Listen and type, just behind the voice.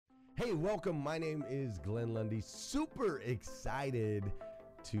Hey, welcome. My name is Glenn Lundy. Super excited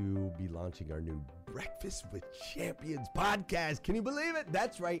to be launching our new Breakfast with Champions podcast. Can you believe it?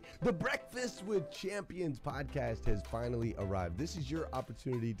 That's right. The Breakfast with Champions podcast has finally arrived. This is your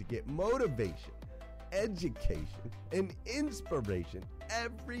opportunity to get motivation, education, and inspiration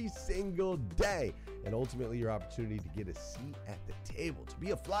every single day. And ultimately, your opportunity to get a seat at the table, to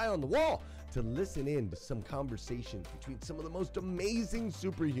be a fly on the wall, to listen in to some conversations between some of the most amazing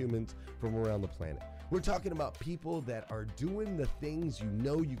superhumans from around the planet. We're talking about people that are doing the things you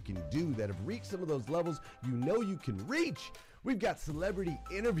know you can do, that have reached some of those levels you know you can reach. We've got celebrity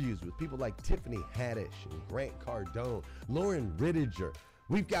interviews with people like Tiffany Haddish and Grant Cardone, Lauren Rittiger.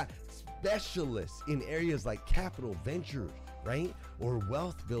 We've got specialists in areas like capital ventures, right? Or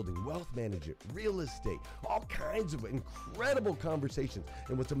wealth building, wealth management, real estate, all kinds of incredible conversations.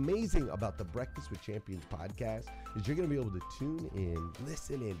 And what's amazing about the Breakfast with Champions podcast is you're going to be able to tune in,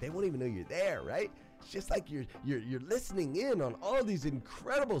 listen in. They won't even know you're there, right? It's just like you're listening in on all these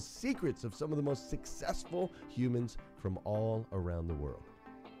incredible secrets of some of the most successful humans from all around the world.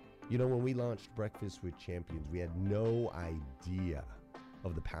 You know, when we launched Breakfast with Champions, we had no idea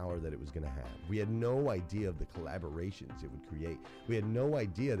of the power that it was going to have. We had no idea of the collaborations it would create. We had no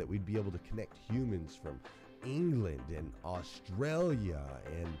idea that we'd be able to connect humans from England and Australia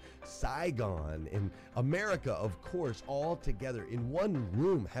and Saigon and America, of course, all together in one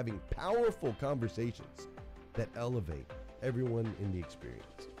room, having powerful conversations that elevate everyone in the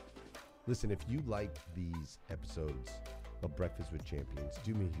experience. Listen, if you like these episodes of Breakfast with Champions,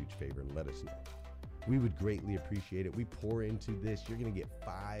 do me a huge favor and let us know. We would greatly appreciate it. We pour into this. You're going to get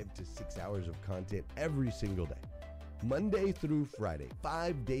 5 to 6 hours of content every single day, Monday through Friday,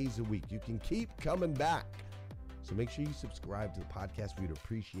 5 days a week. You can keep coming back. So make sure you subscribe to the podcast. We'd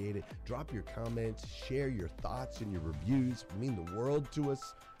appreciate it. Drop your comments, share your thoughts and your reviews. It mean the world to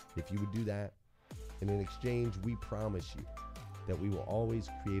us if you would do that. And in exchange, we promise you that we will always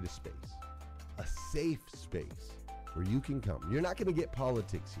create a space, a safe space where you can come. You're not going to get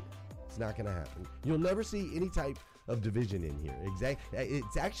politics here. It's not going to happen. You'll never see any type of division in here.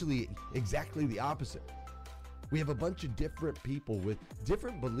 It's actually exactly the opposite. We have a bunch of different people with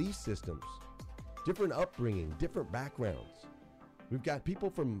different belief systems, different upbringing, different backgrounds. We've got people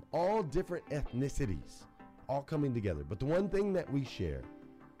from all different ethnicities all coming together. But the one thing that we share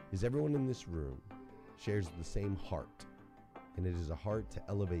is everyone in this room shares the same heart. And it is a heart to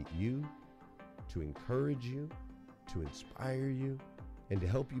elevate you, to encourage you, to inspire you, and to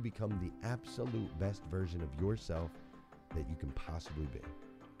help you become the absolute best version of yourself that you can possibly be.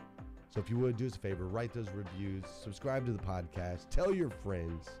 So if you would, do us a favor, write those reviews, subscribe to the podcast, tell your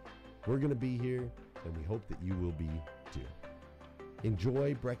friends. We're going to be here, and we hope that you will be too.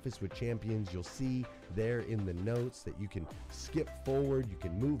 Enjoy Breakfast with Champions. You'll see there in the notes that you can skip forward, you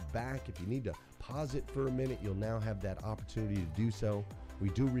can move back. If you need to pause it for a minute, you'll now have that opportunity to do so. We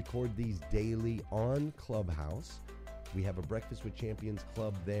do record these daily on Clubhouse. We have a Breakfast with Champions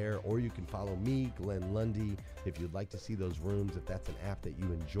club there, or you can follow me, Glenn Lundy, if you'd like to see those rooms. If that's an app that you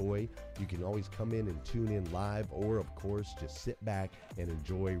enjoy, you can always come in and tune in live, or of course, just sit back and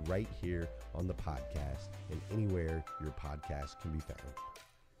enjoy right here on the podcast and anywhere your podcast can be found.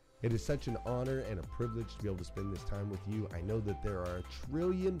 It is such an honor and a privilege to be able to spend this time with you. I know that there are a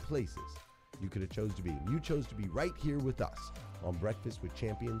trillion places you could have chose to be. You chose to be right here with us on Breakfast with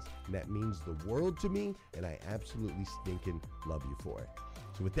Champions, and that means the world to me, and I absolutely stinking love you for it.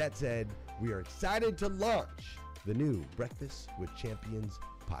 So with that said, we are excited to launch the new Breakfast with Champions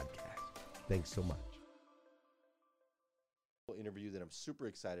podcast. Thanks so much. Interview that I'm super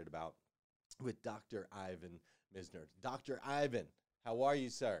excited about with Dr. Ivan Misner. Dr. Ivan, how are you,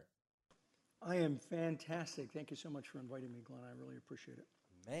 sir? I am fantastic. Thank you so much for inviting me, Glenn. I really appreciate it.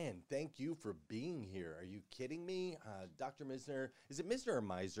 Man, thank you for being here. Are you kidding me? Dr. Misner, is it Misner or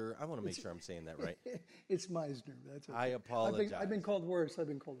Miser? I want to make sure I'm saying that right. It's Meisner. That's okay. I apologize. I've been called worse. Well,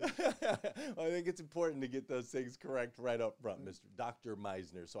 I think it's important to get those things correct right up front, Mr. Dr.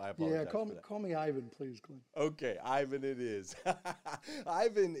 Meisner, so I apologize for that. Call me Ivan, please, Glenn. Okay, Ivan it is.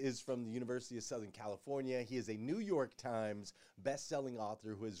 Ivan is from the University of Southern California. He is a New York Times best-selling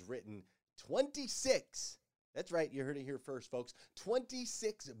author who has written 26, that's right, you heard it here first, folks,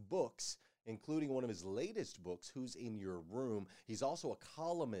 26 books, including one of his latest books, Who's in Your Room. He's also a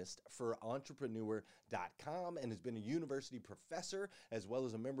columnist for Entrepreneur.com and has been a university professor as well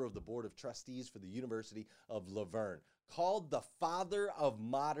as a member of the board of trustees for the University of La Verne. Called the father of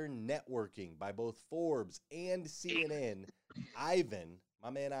modern networking by both Forbes and CNN, Ivan, My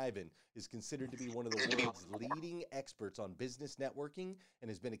man Ivan is considered to be one of the world's leading experts on business networking and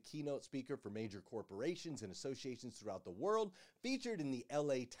has been a keynote speaker for major corporations and associations throughout the world, featured in the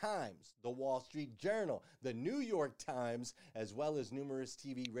LA Times, the Wall Street Journal, the New York Times, as well as numerous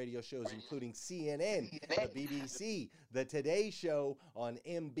TV radio shows, including CNN, the BBC, the Today Show on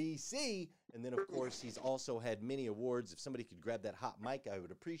NBC, and then, of course, he's also had many awards. If somebody could grab that hot mic, I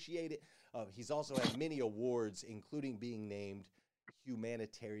would appreciate it. He's also had many awards, including being named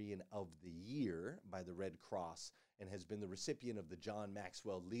Humanitarian of the Year by the Red Cross and has been the recipient of the John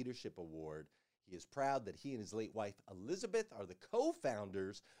Maxwell Leadership Award. He is proud that he and his late wife, Elizabeth, are the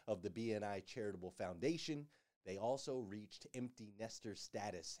co-founders of the BNI Charitable Foundation. They also reached empty nester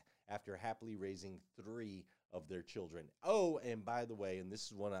status after happily raising 3 of their children. Oh, and by the way, and this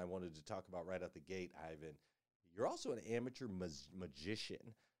is one I wanted to talk about right out the gate, Ivan, you're also an amateur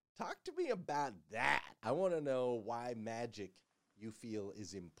magician. Talk to me about that. I want to know why magic you feel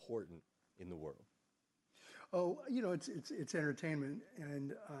is important in the world. Oh, it's entertainment,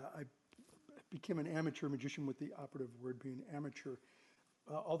 and I became an amateur magician with the operative word being amateur.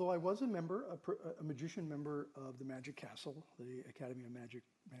 Although I was a magician member of the Magic Castle, the Academy of Magic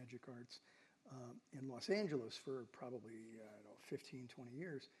Arts in Los Angeles for probably 15, 20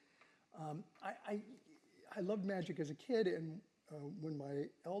 years. I loved magic as a kid, and when my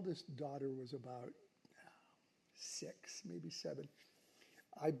eldest daughter was about 6, maybe 7,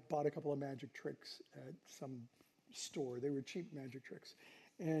 I bought a couple of magic tricks at some store. They were cheap magic tricks,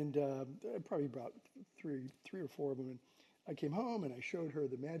 and I probably bought three or four of them. And I came home and I showed her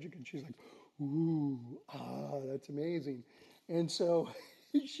the magic, and she's like, "Ooh, that's amazing!" And so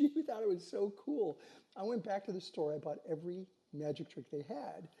she thought it was so cool. I went back to the store. I bought every magic trick they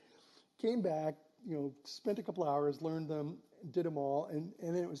had. Came back, spent a couple hours, learned them, did them all, and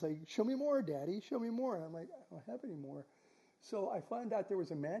then it was like, "Show me more, Daddy, show me more." And I'm like, "I don't have any more." So I found out there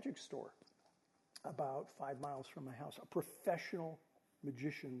was a magic store about 5 miles from my house, a professional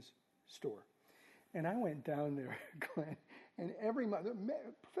magician's store. And I went down there, Glenn, and every month,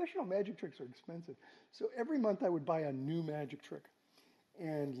 professional magic tricks are expensive. So every month I would buy a new magic trick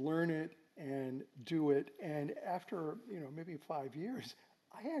and learn it and do it. And after, maybe 5 years,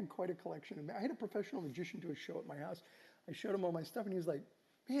 I had quite a collection. I had a professional magician do a show at my house. I showed him all my stuff, and he was like,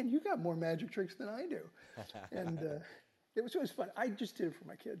 "Man, you got more magic tricks than I do." And it was fun. I just did it for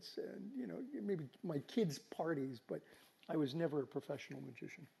my kids and, maybe my kids' parties, but I was never a professional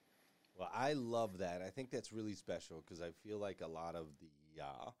magician. Well, I love that. I think that's really special because I feel like a lot of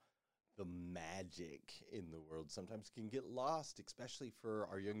the magic in the world sometimes can get lost, especially for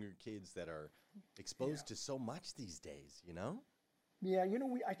our younger kids that are exposed to so much these days, Yeah,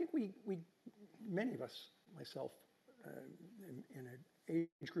 I think we many of us, myself, in an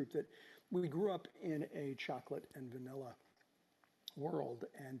age group that we grew up in a chocolate and vanilla world,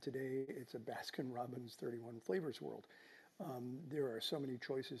 and today it's a Baskin-Robbins 31 flavors world. There are so many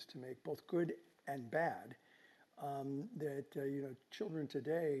choices to make, both good and bad, that children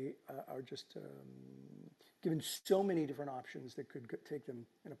today are just given so many different options that could take them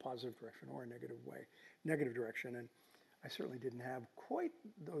in a positive direction or a negative direction. And I certainly didn't have quite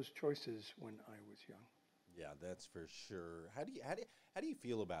those choices when I was young. Yeah, that's for sure. How do you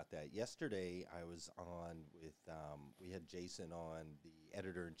feel about that? Yesterday, I was on with we had Jason on, the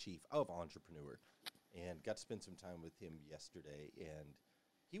editor-in-chief of Entrepreneur, and got to spend some time with him yesterday. And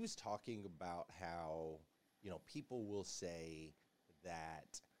he was talking about how people will say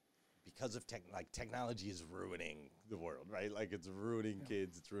that because of technology is ruining the world, right? Like it's ruining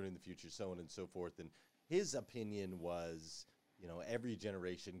kids, it's ruining the future, so on and so forth. And his opinion was, every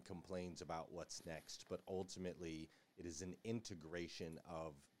generation complains about what's next, but ultimately it is an integration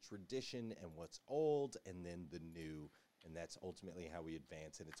of tradition and what's old and then the new, and that's ultimately how we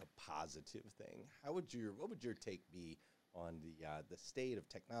advance, and it's a positive thing. What would your take be on the state of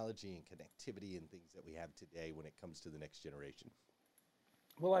technology and connectivity and things that we have today when it comes to the next generation?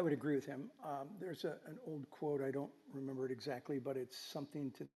 Well, I would agree with him. There's an old quote, I don't remember it exactly, but it's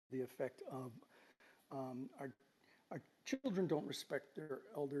something to the effect of our children don't respect their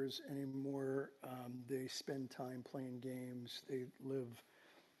elders anymore. They spend time playing games. They live,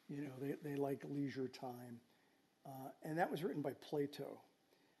 they like leisure time. And that was written by Plato.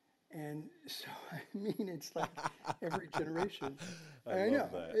 And so, it's like every generation. I know.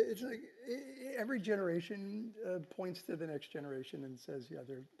 That. It's like every generation points to the next generation and says, "Yeah,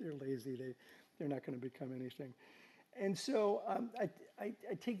 they're lazy. They're not going to become anything." And so I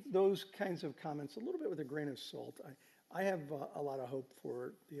take those kinds of comments a little bit with a grain of salt. I have a lot of hope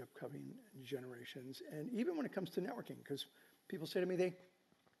for the upcoming generations, and even when it comes to networking, because people say to me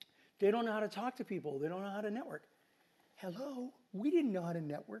they don't know how to talk to people, they don't know how to network. hello, we didn't know how to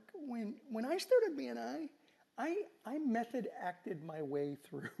network. When I started BNI, I method acted my way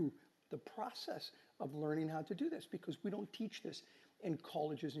through the process of learning how to do this because we don't teach this in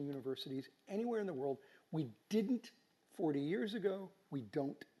colleges and universities anywhere in the world. We didn't 40 years ago, we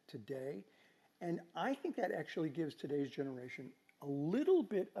don't today. And I think that actually gives today's generation a little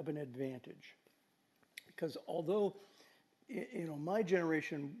bit of an advantage because although my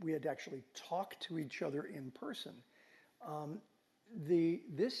generation, we had to actually talk to each other in person.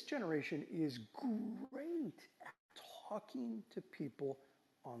 This generation is great at talking to people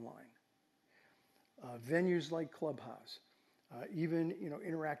online. Venues like Clubhouse, even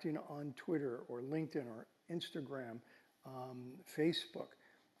interacting on Twitter or LinkedIn or Instagram, Facebook,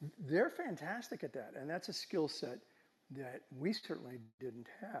 they're fantastic at that, and that's a skill set that we certainly didn't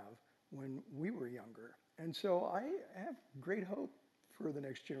have when we were younger. And so I have great hope for the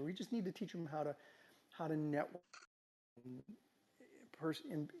next generation. We just need to teach them how to network in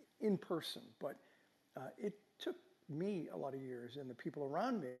person. But it took me a lot of years and the people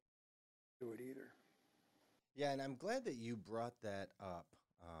around me to do it either. Yeah, and I'm glad that you brought that up,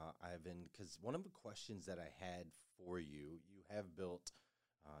 Ivan, because one of the questions that I had for you, you have built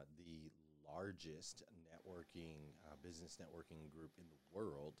the largest business networking group in the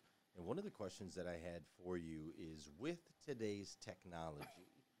world. And one of the questions that I had for you is, with today's technology,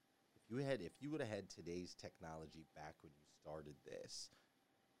 if you would have had today's technology back when you started this,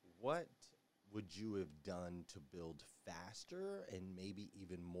 what would you have done to build faster and maybe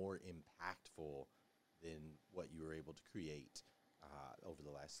even more impactful than what you were able to create over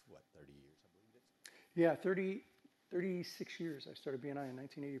the last, 30 years, I believe it is? Yeah, 36 years. I started BNI in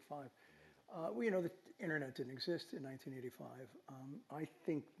 1985. The internet didn't exist in 1985. I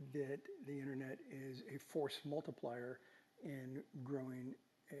think that the internet is a force multiplier in growing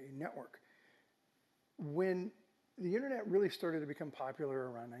a network. When the internet really started to become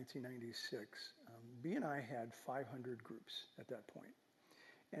popular around 1996, BNI had 500 groups at that point.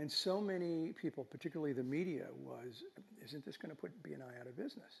 And so many people, particularly the media, isn't this going to put BNI out of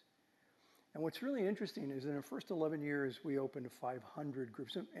business? And what's really interesting is in the first 11 years, we opened 500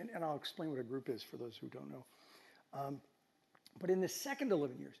 groups. And I'll explain what a group is for those who don't know. But in the second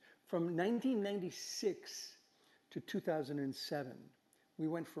 11 years, from 1996 to 2007, we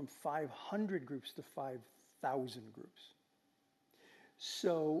went from 500 groups to 5,000 groups.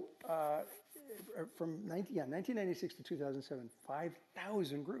 So from 1996 to 2007,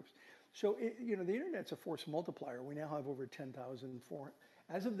 5,000 groups. So the internet's a force multiplier. We now have over 10,400.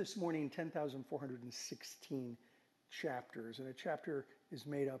 As of this morning, 10,416 chapters, and a chapter is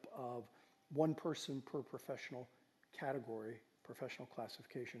made up of one person per professional category, professional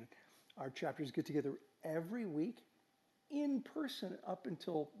classification. Our chapters get together every week in person up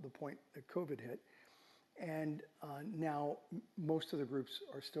until the point that COVID hit. And now most of the groups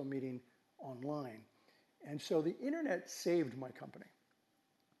are still meeting online. And so the internet saved my company.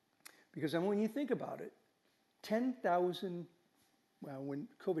 Because when you think about it, 10,000, when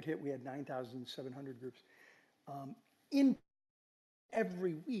COVID hit, we had 9,700 groups. In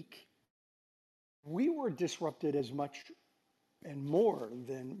every week, we were disrupted as much and more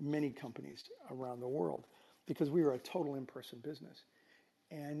than many companies around the world because we were a total in-person business.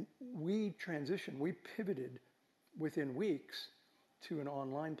 And we pivoted within weeks to an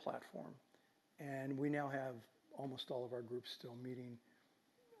online platform. And we now have almost all of our groups still meeting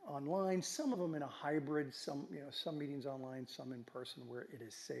online, some of them in a hybrid, some meetings online, some in person where it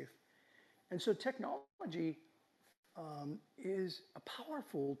is safe. And so technology is a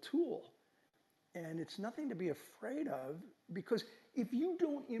powerful tool. And it's nothing to be afraid of, because if you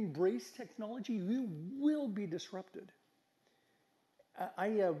don't embrace technology, you will be disrupted.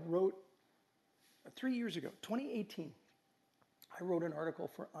 I wrote 3 years ago, 2018, I wrote an article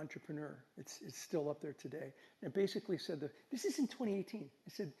for Entrepreneur. It's still up there today. And it basically said, this is in 2018.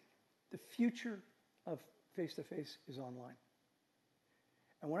 It said, the future of face-to-face is online.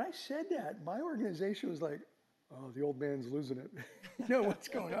 And when I said that, my organization was like, oh, the old man's losing it. What's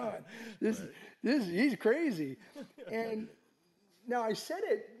going on? He's crazy. And now I said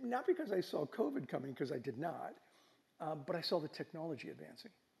it not because I saw COVID coming, because I did not, but I saw the technology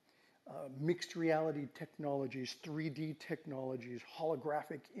advancing. Mixed reality technologies, 3D technologies,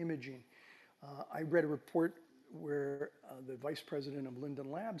 holographic imaging. I read a report where the vice president of Linden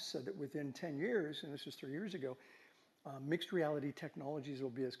Labs said that within 10 years, and this was 3 years ago, mixed reality technologies will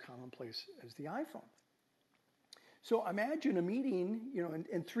be as commonplace as the iPhone. So imagine a meeting,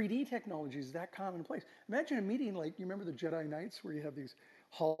 and 3D technology is that commonplace. Imagine a meeting like, you remember the Jedi Knights where you have these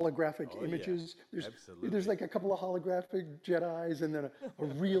holographic images? Yeah. Absolutely. There's like a couple of holographic Jedis and then a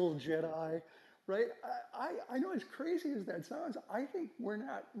real Jedi. right? I know as crazy as that sounds, I think we're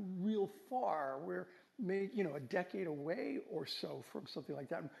not real far. We're a decade away or so from something like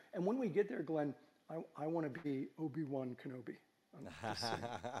that. And when we get there, Glenn, I want to be Obi-Wan Kenobi.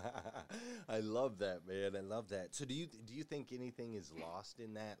 I love that, man. I love that. So do you think anything is lost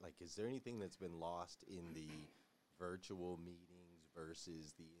in that? Like, is there anything that's been lost in the virtual meetings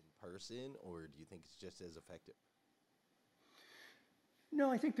versus the in-person, or do you think it's just as effective? No,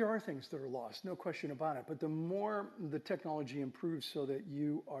 I think there are things that are lost, no question about it. But the more the technology improves so that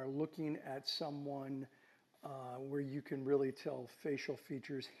you are looking at someone where you can really tell facial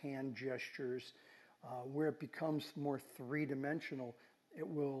features, hand gestures, where it becomes more three-dimensional, it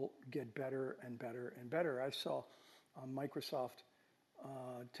will get better and better and better. I saw Microsoft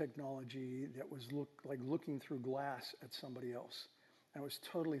technology that was like looking through glass at somebody else, and it was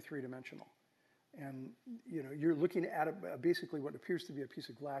totally three-dimensional. And you're looking at basically what appears to be a piece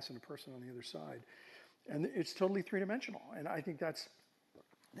of glass and a person on the other side, and it's totally three-dimensional. And I think that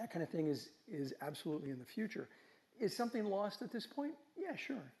kind of thing is absolutely in the future. Is something lost at this point? Yeah,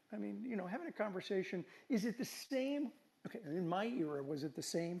 sure. I mean, having a conversation, is it the same? Okay, in my era, was it the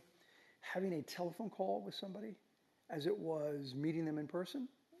same having a telephone call with somebody as it was meeting them in person?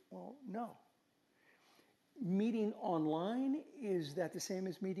 Well, no. Meeting online, is that the same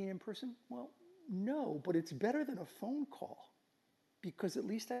as meeting in person? Well, no, but it's better than a phone call because at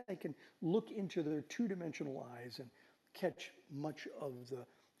least I can look into their two-dimensional eyes and catch much of the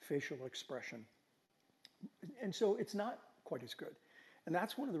facial expression. And so it's not quite as good. And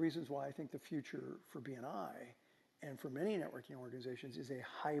that's one of the reasons why I think the future for BNI and for many networking organizations is a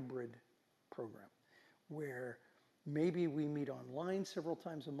hybrid program where maybe we meet online several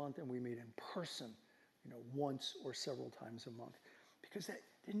times a month and we meet in person, once or several times a month. Because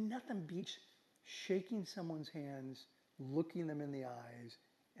nothing beats shaking someone's hands, looking them in the eyes,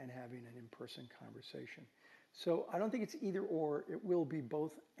 and having an in-person conversation. So I don't think it's either or. It will be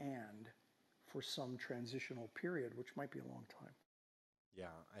both and for some transitional period, which might be a long time.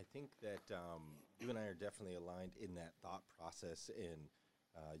 Yeah, I think that you and I are definitely aligned in that thought process, and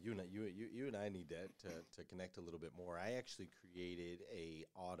you and I need to connect a little bit more. I actually created a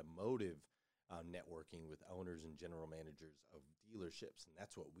automotive networking with owners and general managers of dealerships, and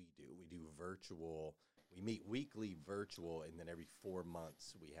that's what we do. We do virtual. We meet weekly virtual, and then every 4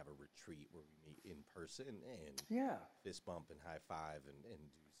 months we have a retreat where we meet in person and fist bump and high five and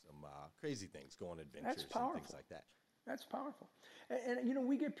do some crazy things, go on adventures and things like that. That's powerful. And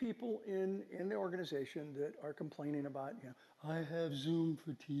we get people in the organization that are complaining about, I have Zoom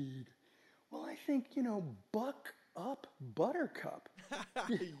fatigue. Well, I think, buck up, Buttercup.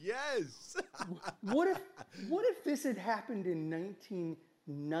 Yes. What if this had happened in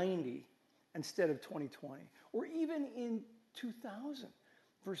 1990 instead of 2020, or even in 2000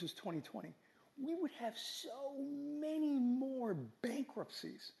 versus 2020? We would have so many more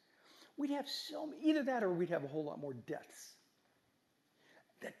bankruptcies. We'd have either that or we'd have a whole lot more deaths.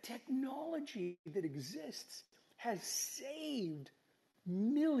 The technology that exists has saved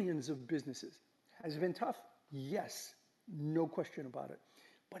millions of businesses. Has it been tough? Yes, no question about it.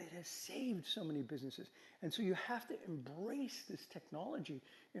 But it has saved so many businesses. And so you have to embrace this technology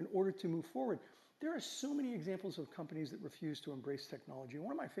in order to move forward. There are so many examples of companies that refuse to embrace technology.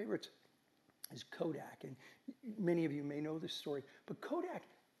 One of my favorites is Kodak. And many of you may know this story. But Kodak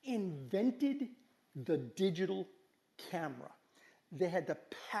invented the digital camera. They had the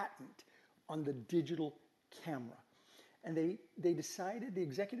patent on the digital camera. And the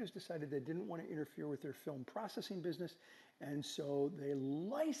executives decided they didn't want to interfere with their film processing business. And so they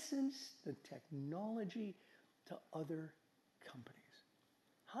licensed the technology to other companies.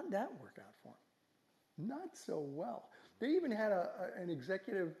 How did that work out for them? Not so well. They even had an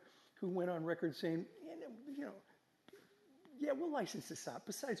executive who went on record saying, yeah, we'll license this out.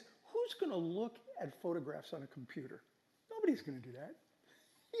 Besides, who's going to look at photographs on a computer? Nobody's going to do that.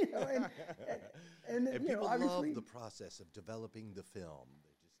 And people obviously, love the process of developing the film.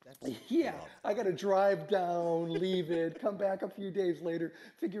 I got to drive down, leave it, come back a few days later,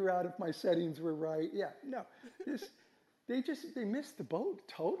 figure out if my settings were right. Yeah, no, they missed the boat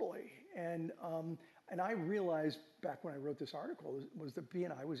totally. And I realized back when I wrote this article was that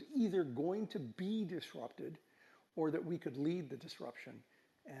BNI was either going to be disrupted or that we could lead the disruption.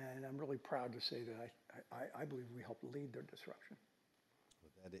 And I'm really proud to say that I believe we helped lead their disruption.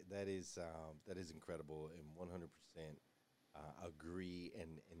 That is incredible, and 100% agree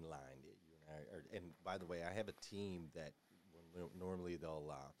and in line. You and I are, and by the way, I have a team that normally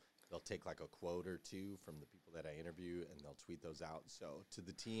they'll take like a quote or two from the people that I interview, and they'll tweet those out. So to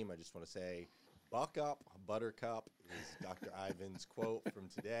the team, I just want to say, "Buck up, Buttercup" is Dr. Ivan's quote from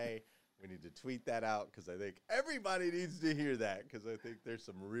today. We need to tweet that out because I think everybody needs to hear that because I think there's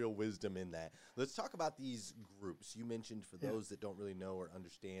some real wisdom in that. Let's talk about these groups. You mentioned for those that don't really know or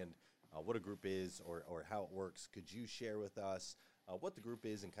understand what a group is or how it works, could you share with us what the group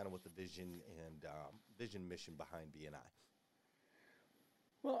is and kind of what the vision and vision mission behind BNI?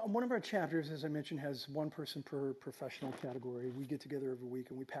 Well, one of our chapters, as I mentioned, has one person per professional category. We get together every week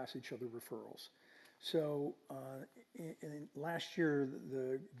and we pass each other referrals. So last year,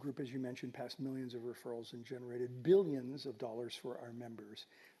 the group, as you mentioned, passed millions of referrals and generated billions of dollars for our members.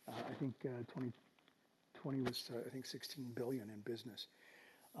 I think 2020 was, I think, 16 billion in business.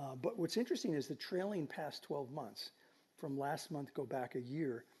 But what's interesting is the trailing past 12 months, from last month go back a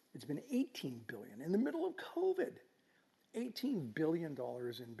year, it's been 18 billion in the middle of COVID. $18 billion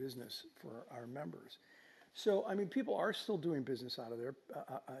in business for our members. So, I mean, people are still doing business out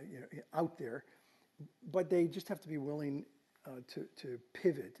there, but they just have to be willing to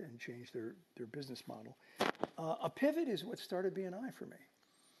pivot and change their business model. A pivot is what started BNI for me.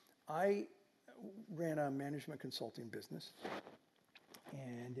 I ran a management consulting business,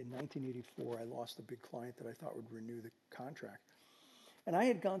 and in 1984, I lost a big client that I thought would renew the contract. And I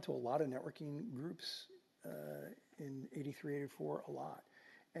had gone to a lot of networking groups in 83, 84, a lot.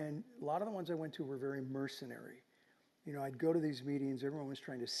 And a lot of the ones I went to were very mercenary. You know, I'd go to these meetings, everyone was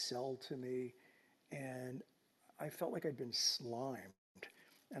trying to sell to me, and I felt like I'd been slimed.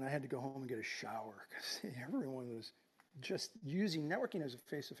 And I had to go home and get a shower because everyone was just using networking as a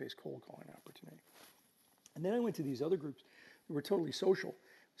face-to-face cold calling opportunity. And then I went to these other groups that were totally social. It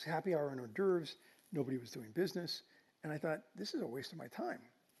was happy hour and hors d'oeuvres, nobody was doing business. And I thought, this is a waste of my time.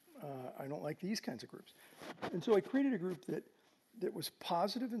 I don't like these kinds of groups. And so I created a group that was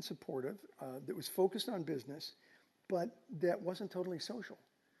positive and supportive, that was focused on business, but that wasn't totally social.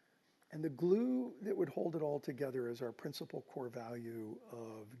 And the glue that would hold it all together is our principal core value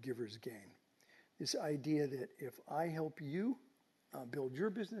of giver's gain. This idea that if I help you build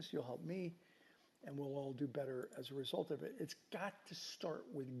your business, you'll help me, and we'll all do better as a result of it. It's got to start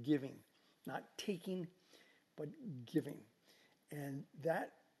with giving, not taking, but giving. And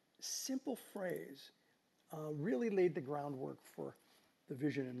that simple phrase really laid the groundwork for the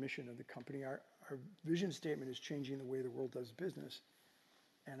vision and mission of the company. Our vision statement is changing the way the world does business.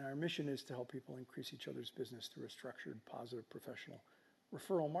 And our mission is to help people increase each other's business through a structured, positive, professional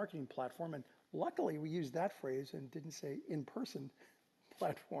referral marketing platform. And luckily, we used that phrase and didn't say in-person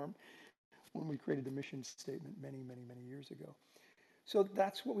platform when we created the mission statement many, many, many years ago. So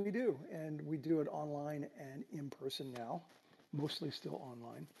that's what we do. And we do it online and in person now, mostly still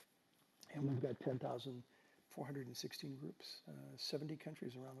online. And we've got 10,416 groups, 70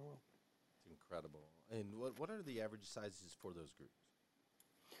 countries around the world. It's incredible. And what are the average sizes for those groups?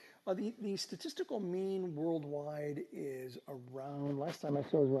 The statistical mean worldwide is around, last time I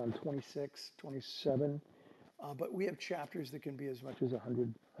saw it was around 26, 27. But we have chapters that can be as much as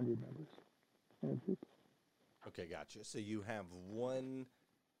 100 members in a group. Okay, gotcha. So you have one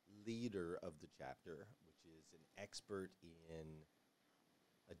leader of the chapter, which is an expert in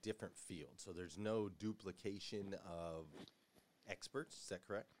a different field. So there's no duplication of experts. Is that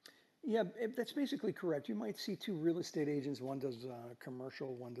correct? Yeah, that's basically correct. You might see two real estate agents. One does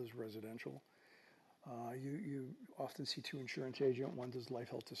commercial, one does residential. You often see two insurance agents. One does life,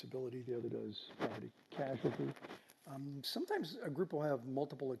 health, disability. The other does property casualty. Sometimes a group will have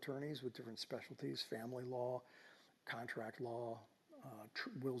multiple attorneys with different specialties, family law, contract law,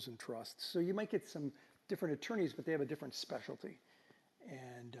 wills and trusts. So you might get some different attorneys, but they have a different specialty.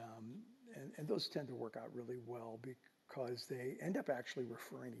 And those tend to work out really well because they end up actually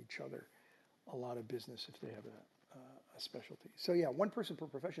referring each other a lot of business if they have a specialty. So yeah, one person per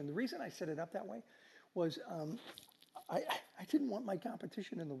profession. The reason I set it up that way was I didn't want my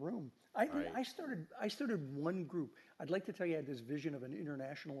competition in the room. I started one group. I'd like to tell you I had this vision of an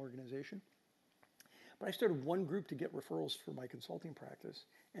international organization, but I started one group to get referrals for my consulting practice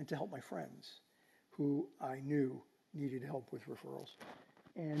and to help my friends who I knew needed help with referrals.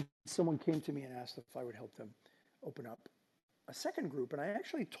 And someone came to me and asked if I would help them open up a second group. And I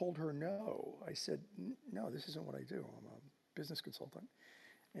actually told her no. I said, no, this isn't what I do. I'm a business consultant.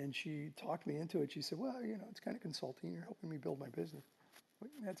 And she talked me into it. She said, well, you know, it's kind of consulting. You're helping me build my business.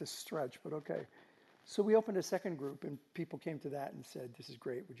 That's a stretch, but okay. So we opened a second group, and people came to that and said, this is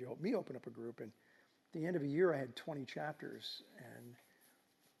great. Would you help me open up a group? And at the end of a year, I had 20 chapters. And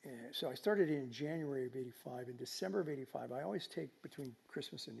so I started in January of 85. In December of 85, I always take between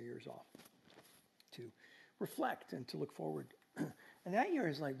Christmas and New Year's off to reflect and to look forward. And that year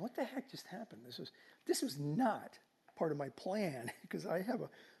is like, what the heck just happened? This was not part of my plan because I have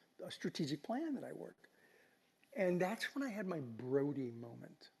a strategic plan that I work. And that's when I had my Brody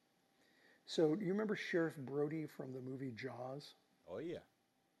moment. So you remember Sheriff Brody from the movie Jaws? Oh yeah.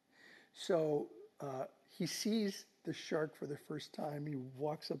 So he sees the shark for the first time. He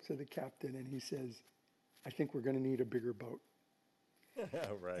walks up to the captain and he says, "I think we're going to need a bigger boat."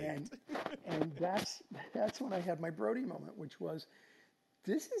 Right. And and that's when I had my Brody moment, which was,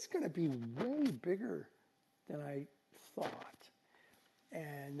 this is going to be way bigger than I thought.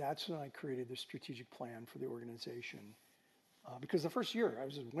 And that's when I created the strategic plan for the organization. Because the first year I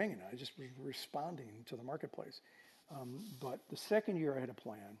was just winging it, I just was responding to the marketplace. But the second year I had a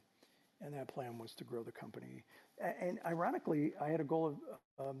plan, and that plan was to grow the company. And ironically, I had a goal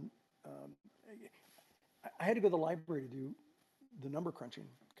of, um, I had to go to the library to do the number crunching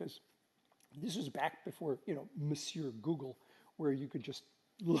because this was back before, Monsieur Google, where you could just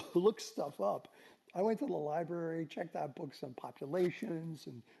look stuff up. I went to the library, checked out books on populations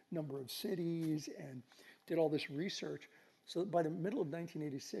and number of cities, and did all this research. So by the middle of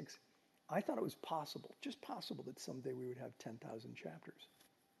 1986, I thought it was possible, just possible, that someday we would have 10,000 chapters.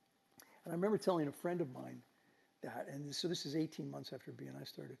 And I remember telling a friend of mine that, and so this is 18 months after BNI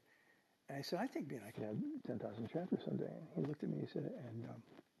started. And I said, I think BNI could have 10,000 chapters someday. And he looked at me and he said,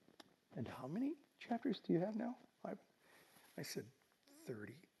 and how many chapters do you have now? I said,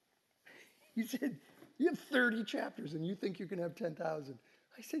 30. He said, you have 30 chapters and you think you can have 10,000.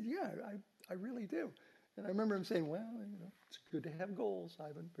 I said, yeah, I really do. And I remember him saying, well, it's good to have goals,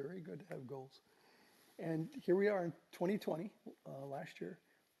 Ivan, very good to have goals. And here we are in 2020, last year,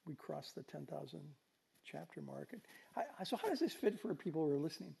 we crossed the 10,000 chapter mark. And so how does this fit for people who are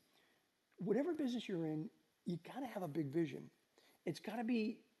listening? Whatever business you're in, you got to have a big vision. It's got to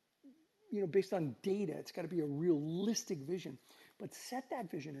be, based on data. It's got to be a realistic vision. But set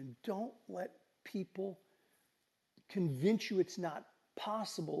that vision and don't let people convince you it's not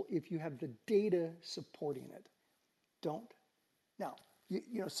possible if you have the data supporting it. Don't. Now,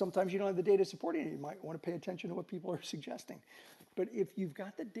 sometimes you don't have the data supporting it. You might want to pay attention to what people are suggesting. But if you've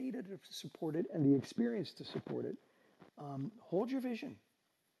got the data to support it and the experience to support it, hold your vision.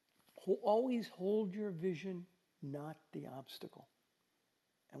 Always hold your vision, not the obstacle.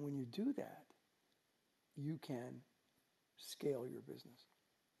 And when you do that, you can scale your business.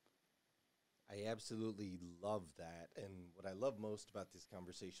 I absolutely love that. And what I love most about this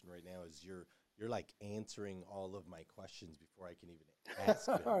conversation right now is you're like answering all of my questions before I can even ask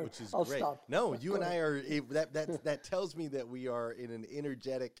them, All right, which is I'll great. stop. No, you Go and I ahead. are that tells me that we are in an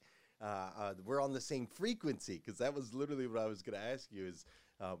energetic. We're on the same frequency, because that was literally what I was going to ask you. Is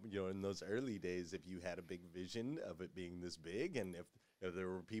in those early days, if you had a big vision of it being this big, and if there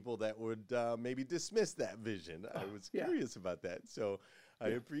were people that would maybe dismiss that vision. I was Yeah. curious about that. So I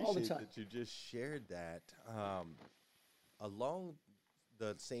Yeah, all the appreciate time. that you just shared that. Along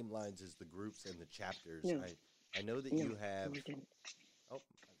the same lines as the groups and the chapters, Yeah, I know that yeah. you have. We can. Oh,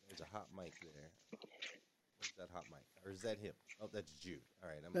 there's a hot mic there. Where's that hot mic? Or is that him? Oh, that's Jude. All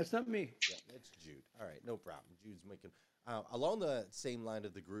right, That's not me. yeah, that's Jude. All right, no problem. Jude's making along the same line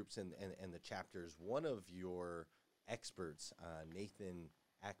of the groups and the chapters. One of your experts, Nathan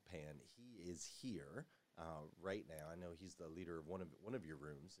Akpan, he is here right now. I know he's the leader of one of your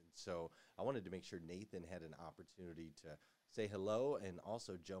rooms, and so I wanted to make sure Nathan had an opportunity to say hello and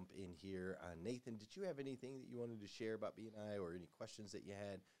also jump in here. Nathan, did you have anything that you wanted to share about BNI, or any questions that you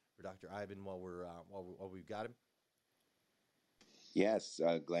had for Dr. Ivan while we've got him? Yes,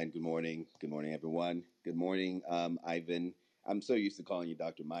 Glenn, good morning. Good morning, everyone. Good morning, Ivan. I'm so used to calling you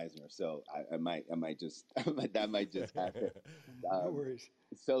Dr. Meisner, so I might just, that might just happen. No Um, worries.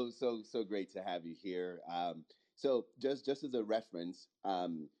 so great to have you here. So just as a reference,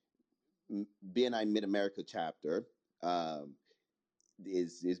 BNI Mid America chapter um,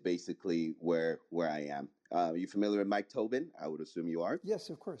 is basically where I am. You familiar with Mike Tobin? I would assume you are. Yes,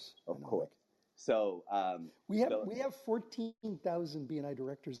 of course. I Of know course. Mike. So We have 14,000 BNI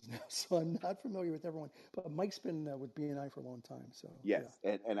directors now, so I'm not familiar with everyone. But Mike's been with BNI for a long time, so yes,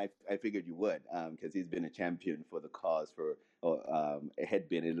 yeah. and I figured you would, because he's been a champion for the cause for, had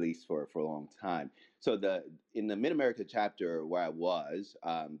been at least for a long time. So in the Mid America chapter where I was,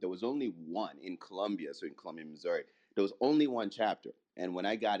 there was only one in Columbia, so in Columbia, Missouri, there was only one chapter. And when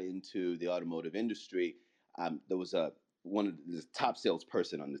I got into the automotive industry, there was one of the top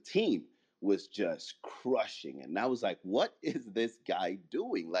salesperson on the team was just crushing, and I was like, "What is this guy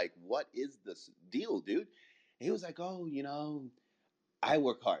doing? Like, what is this deal, dude?" And he was like, "Oh, I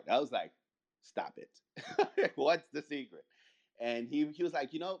work hard." I was like, "Stop it. What's the secret?" And he was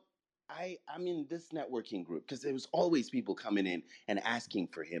like, I'm in this networking group, because there was always people coming in and asking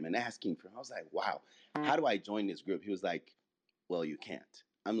for him and asking for him. I was like, wow, how do I join this group? He was like, well, you can't.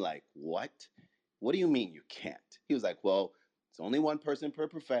 I'm like, what? What do you mean you can't? He was like, well, It's only one person per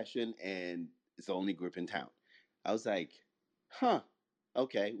profession, and it's the only group in town. I was like, huh,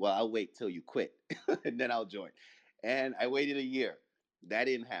 okay, well, I'll wait till you quit and then I'll join. And I waited a year. That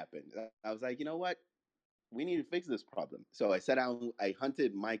didn't happen. I was like, you know what? We need to fix this problem. So I sat down, I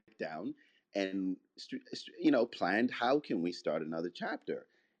hunted Mike down and, planned how can we start another chapter.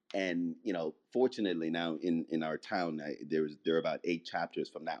 And, fortunately now in our town, there are about 8 chapters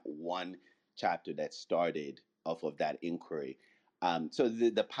from that one chapter that started off of that inquiry. So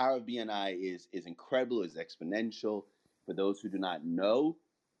the power of BNI is incredible, is exponential. For those who do not know,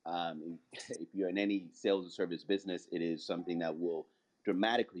 if you're in any sales or service business, it is something that will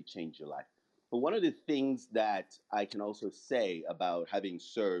dramatically change your life. But one of the things that I can also say about having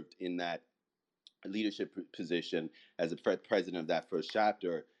served in that leadership position as a president of that first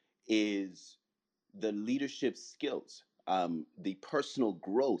chapter is the leadership skills, the personal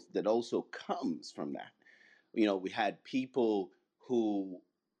growth that also comes from that. We had people who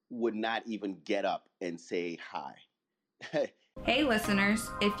would not even get up and say hi. Hey listeners,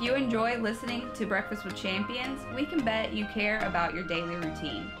 if you enjoy listening to Breakfast with Champions, we can bet you care about your daily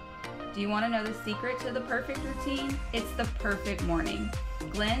routine. Do you want to know the secret to the perfect routine? It's the perfect morning.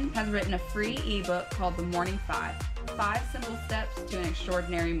 Glenn has written a free ebook called The Morning 5 Simple Steps to an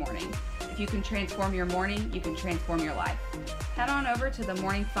Extraordinary Morning. If you can transform your morning, you can transform your life. Head on over to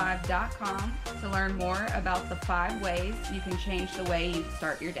themorning5.com to learn more about the 5 ways you can change the way you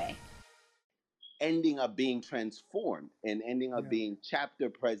start your day. Ending up being transformed and ending up being chapter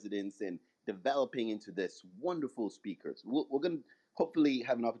presidents and developing into this wonderful speakers. We're going to hopefully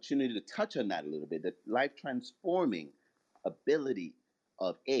have an opportunity to touch on that a little bit, the life transforming ability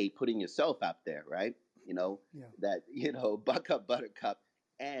of putting yourself out there, right? That, buck up buttercup,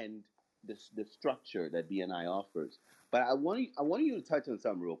 and the structure that BNI offers. But I want you to touch on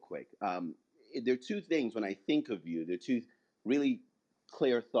something real quick. There are 2 things when I think of you, there are 2 really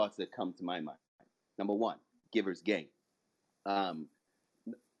clear thoughts that come to my mind. Number 1, giver's gain.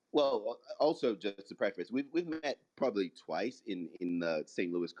 Well, also just to preface, we've met probably twice in the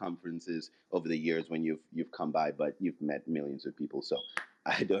St. Louis conferences over the years when you've come by, but you've met millions of people, so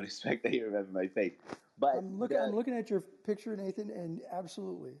I don't expect that you remember my face. But I'm looking at your picture, Nathan, and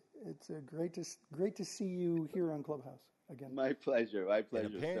absolutely, it's great to see you here on Clubhouse again. My pleasure,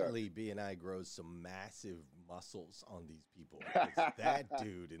 And apparently, BNI grows some massive muscles on these people. That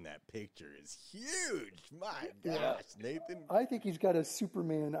dude in that picture is huge. My gosh, Nathan. I think he's got a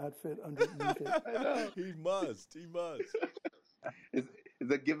Superman outfit underneath it. I know. He must.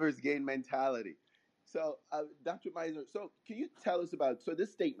 It's a giver's gain mentality. So, Dr. Meisner, so can you tell us about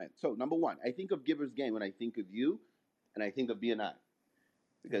this statement? So, number 1, I think of giver's gain when I think of you, and I think of BNI.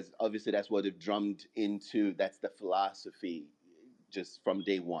 Because obviously that's what they've drummed into, that's the philosophy just from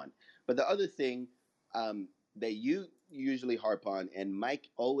day one. But the other thing that you usually harp on, and Mike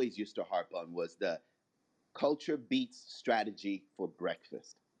always used to harp on, was the culture beats strategy for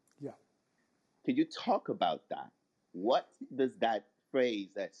breakfast. Yeah. Could you talk about that? What does that phrase,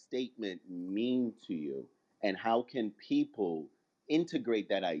 that statement mean to you? And how can people integrate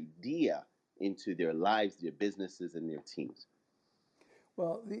that idea into their lives, their businesses, and their teams?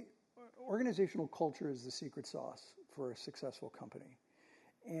 Well, the organizational culture is the secret sauce for a successful company.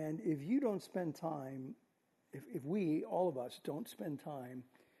 And if you don't spend time, if we, all of us, don't spend time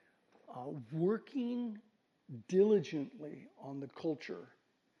working diligently on the culture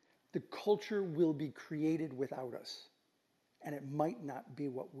will be created without us. And it might not be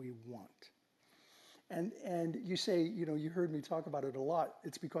what we want. And you say, you heard me talk about it a lot.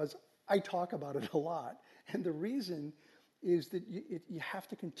 It's because I talk about it a lot. And the reason is that you have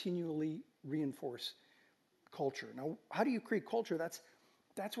to continually reinforce culture. Now, how do you create culture? That's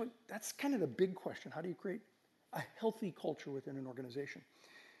kind of the big question. How do you create a healthy culture within an organization?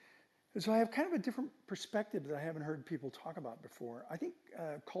 And so I have kind of a different perspective that I haven't heard people talk about before. I think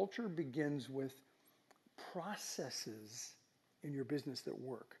culture begins with processes in your business that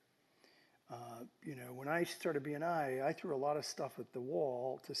work. When I started BNI, I threw a lot of stuff at the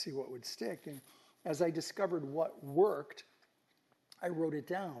wall to see what would stick. And as I discovered what worked, I wrote it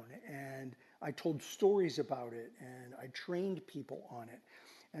down and I told stories about it and I trained people on it.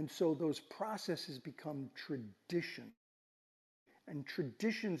 And so those processes become tradition. And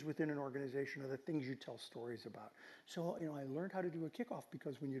traditions within an organization are the things you tell stories about. So, I learned how to do a kickoff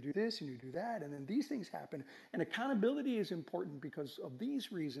because when you do this and you do that, and then these things happen. And accountability is important because of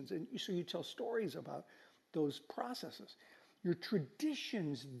these reasons. And so you tell stories about those processes. Your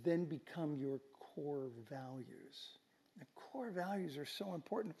traditions then become your core values. The core values are so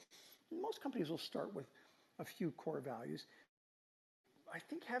important. Most companies will start with a few core values. I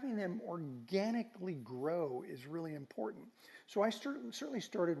think having them organically grow is really important. So I certainly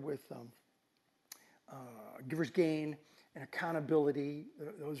started with giver's gain and accountability.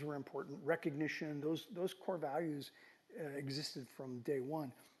 Those were important. Recognition. Those core values existed from day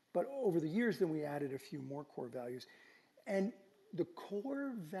one. But over the years, then we added a few more core values, and the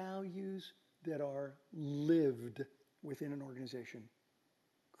core values that are lived within an organization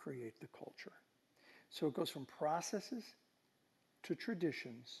create the culture. So it goes from processes to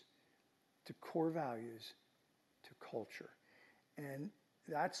traditions to core values to culture. And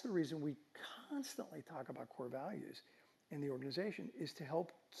that's the reason we constantly talk about core values in the organization, is to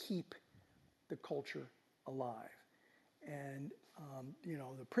help keep the culture alive. And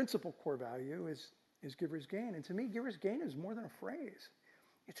the principal core value is giver's gain. And to me, giver's gain is more than a phrase.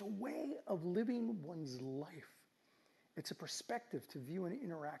 It's a way of living one's life. It's a perspective to view and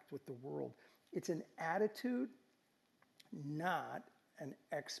interact with the world. It's an attitude, not an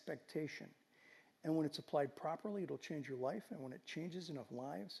expectation. And when it's applied properly, it'll change your life. And when it changes enough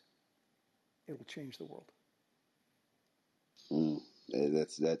lives, it will change the world.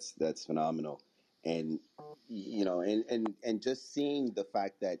 That's phenomenal. And and just seeing the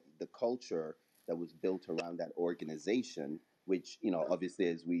fact that the culture that was built around that organization, which obviously,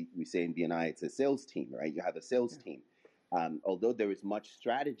 as we say in BNI, it's a sales team, right? You have a sales team. Although there is much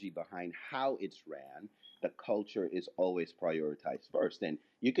strategy behind how it's ran, the culture is always prioritized first. And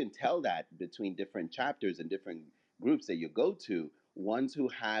you can tell that between different chapters and different groups that you go to. Ones who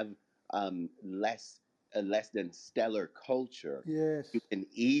have less than stellar culture, Yes. you can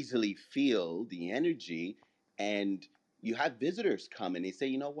easily feel the energy. And you have visitors come and they say,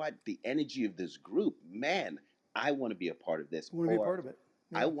 you know what, the energy of this group, man, I want to be a part of this. I want to be a part of it.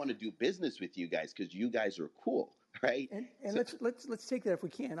 Yeah. I want to do business with you guys because you guys are cool, right? And so, let's take that if we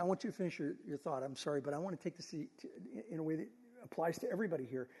can. I want you to finish your thought. I'm sorry, but I want to take this in a way that applies to everybody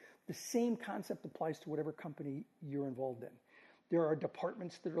here. The same concept applies to whatever company you're involved in. There are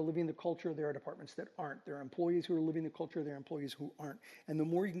departments that are living the culture. There are departments that aren't. There are employees who are living the culture. There are employees who aren't. And the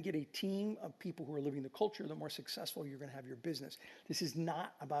more you can get a team of people who are living the culture, the more successful you're going to have your business. This is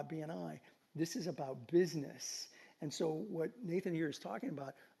not about BNI. This is about business. And so what Nathan here is talking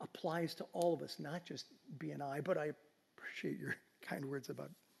about applies to all of us, not just BNI. But I appreciate your kind words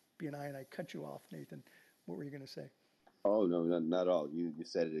about BNI, and I cut you off, Nathan. What were you going to say? Oh, no, not at all. You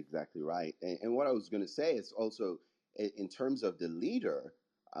said it exactly right. And what I was going to say is also, in terms of the leader,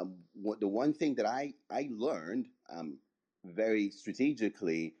 the one thing that I learned very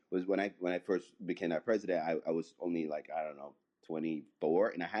strategically was when I first became our president. I was only like, I don't know, 24,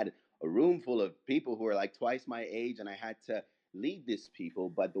 and I had a room full of people who were like twice my age, and I had to lead these people.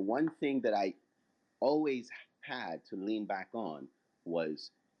 But the one thing that I always had to lean back on was,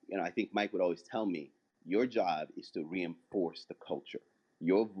 I think Mike would always tell me, your job is to reinforce the culture.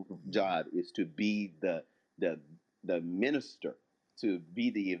 Your job is to be the minister, to be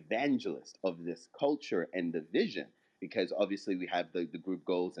the evangelist of this culture and the vision, because obviously we have the group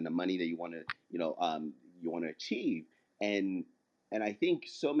goals and the money that you want to achieve. And I think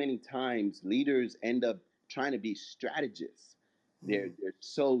so many times leaders end up trying to be strategists. They're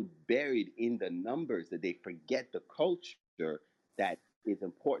so buried in the numbers that they forget the culture that is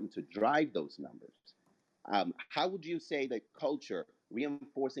important to drive those numbers. How would you say that culture,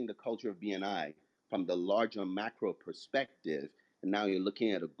 reinforcing the culture of BNI from the larger macro perspective, and now you're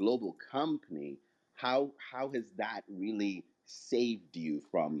looking at a global company, how has that really saved you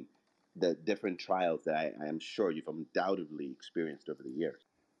from the different trials that I am sure you've undoubtedly experienced over the years?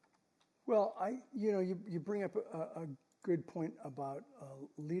 Well, you bring up a good point about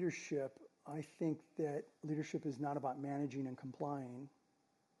leadership. I think that leadership is not about managing and complying.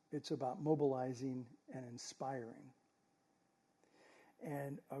 It's about mobilizing and inspiring.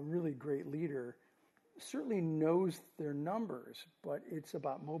 And a really great leader certainly knows their numbers, but it's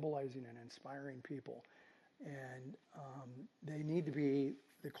about mobilizing and inspiring people. And they need to be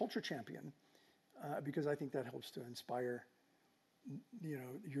the culture champion because I think that helps to inspire,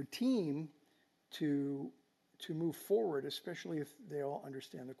 your team to move forward, especially if they all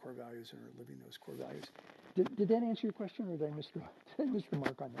understand the core values and are living those core values. Did that answer your question, or did I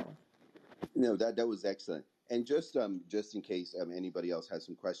misremark on that one? No, that was excellent. And just in case anybody else has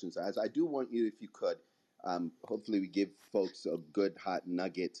some questions, as I do want you, if you could, hopefully we give folks a good hot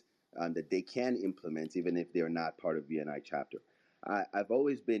nugget that they can implement, even if they're not part of BNI chapter. I've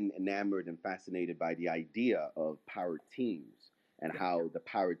always been enamored and fascinated by the idea of power teams and how the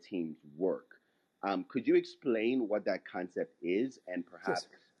power teams work. Could you explain what that concept is, and perhaps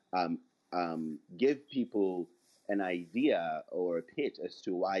give people an idea or a pitch as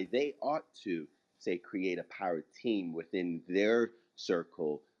to why they ought to, say, create a power team within their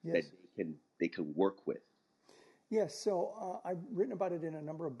circle that Yes. they can work with. Yes, so I've written about it in a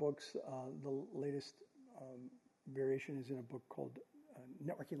number of books. The latest variation is in a book called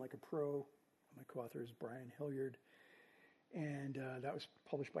Networking Like a Pro. My co-author is Brian Hilliard, and that was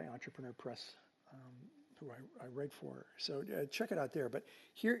published by Entrepreneur Press, who I write for. So check it out there. But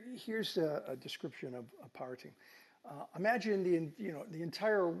here's a description of a power team. Imagine the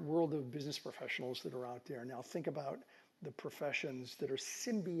entire world of business professionals that are out there. Now think about the professions that are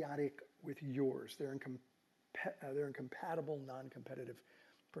symbiotic with yours. They're incompatible, non-competitive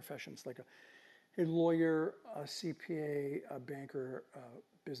professions, like a lawyer, a CPA, a banker, a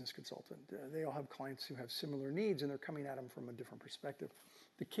business consultant. They all have clients who have similar needs, and they're coming at them from a different perspective.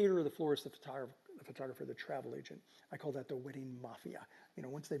 The caterer, the florist, the photographer, the travel agent. I call that the wedding mafia.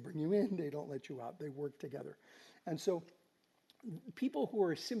 Once they bring you in, they don't let you out. They work together. And so people who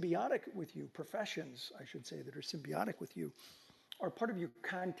are symbiotic with you, professions, I should say, that are symbiotic with you, are part of your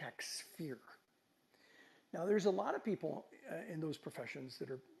contact sphere. Now, there's a lot of people in those professions that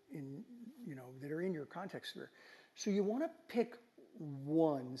are in your contact sphere. So you want to pick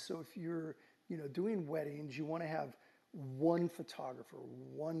one. So if you're, doing weddings, you want to have one photographer,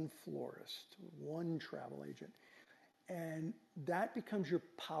 one florist, one travel agent, and that becomes your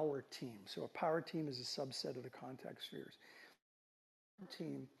power team. So a power team is a subset of the contact spheres.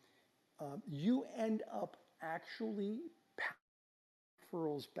 Team, you end up actually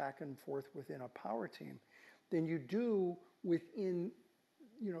referrals back and forth within a power team than you do within,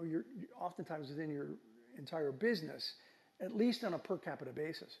 your oftentimes within your entire business, at least on a per capita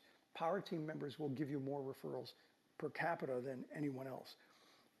basis. Power team members will give you more referrals per capita than anyone else.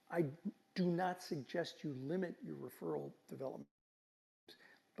 I do not suggest you limit your referral development,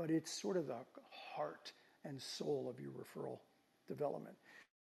 but it's sort of the heart and soul of your referral development.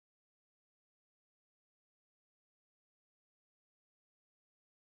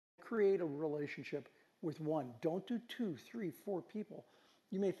 Create a relationship with one. Don't do 2, 3, 4 people.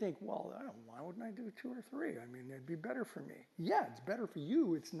 You may think, well, why wouldn't I do 2 or 3? I mean, it'd be better for me. Yeah, it's better for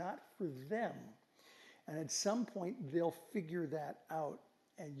you. It's not for them. And at some point, they'll figure that out,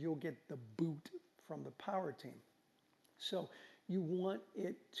 and you'll get the boot from the power team. So you want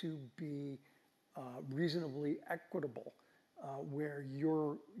it to be reasonably equitable, where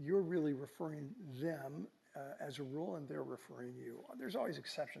you're really referring them as a rule, and they're referring you. There's always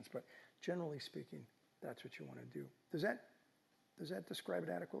exceptions, but generally speaking, that's what you want to do. Does that describe it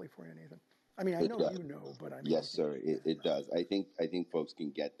adequately for you, Nathan? I mean, I know you know, but I mean, Yes, sir. It does. I think folks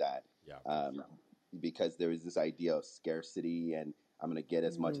can get that. Yeah. Because there is this idea of scarcity, and I'm going to get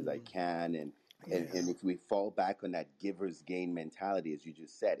as much as I can, and if we fall back on that giver's gain mentality, as you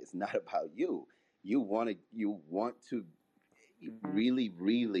just said, it's not about you. You want to really,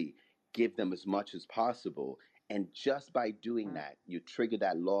 really give them as much as possible, and just by doing that, you trigger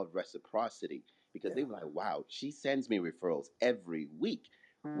that law of reciprocity, because they're like, wow, she sends me referrals every week.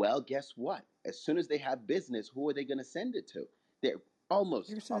 Well, guess what? As soon as they have business, who are they going to send it to? They're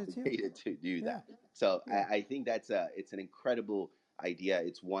almost obligated to do that. So I think it's an incredible idea.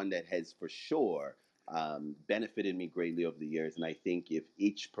 It's one that has for sure benefited me greatly over the years. And I think if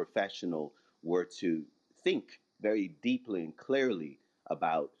each professional were to think very deeply and clearly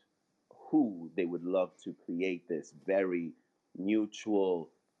about who they would love to create this very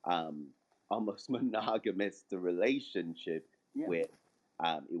mutual, almost monogamous relationship with,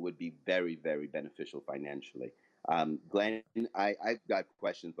 it would be very, very beneficial financially. Glenn, I've got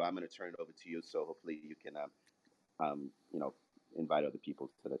questions, but I'm going to turn it over to you. So hopefully you can, invite other people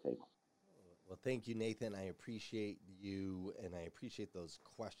to the table. Well, thank you, Nathan. I appreciate you, and I appreciate those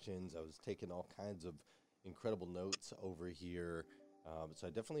questions. I was taking all kinds of incredible notes over here, so I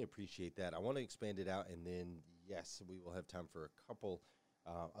definitely appreciate that. I want to expand it out, and then, yes, we will have time for a couple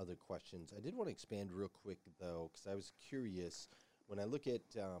other questions. I did want to expand real quick, though, because I was curious. When I look at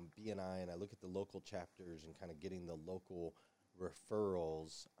BNI and I look at the local chapters and kind of getting the local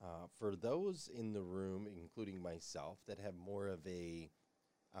referrals, for those in the room, including myself, that have more of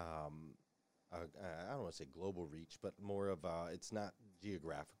I don't want to say global reach, but more of it's not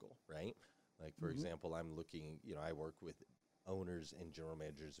geographical, right? Like, for example, I'm looking, I work with owners and general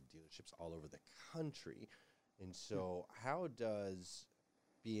managers of dealerships all over the country. And so how does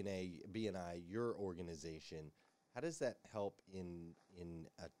BNI, your organization, how does that help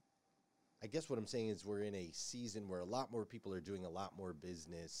I guess what I'm saying is we're in a season where a lot more people are doing a lot more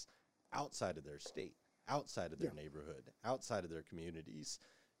business outside of their state, outside of their neighborhood, outside of their communities.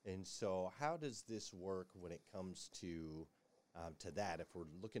 And so how does this work when it comes to that, if we're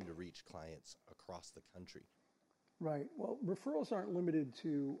looking to reach clients across the country? Right. Well, referrals aren't limited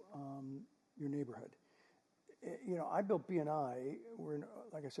to your neighborhood. I built BNI. We're in,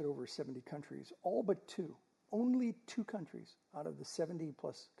 like I said, over 70 countries, all but two. Only 2 countries out of the 70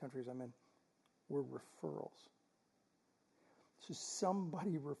 plus countries I'm in were referrals. So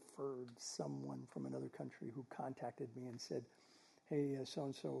somebody referred someone from another country who contacted me and said, hey,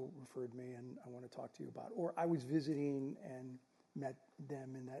 so-and-so referred me and I want to talk to you about, or I was visiting and met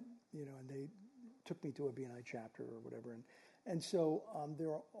them in that, and they took me to a BNI chapter or whatever. And so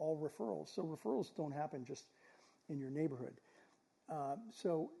they're all referrals. So referrals don't happen just in your neighborhood.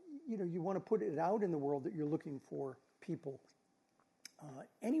 So, you want to put it out in the world that you're looking for people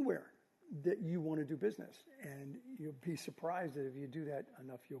anywhere that you want to do business. And you'll be surprised that if you do that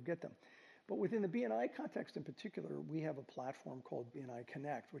enough, you'll get them. But within the BNI context in particular, we have a platform called BNI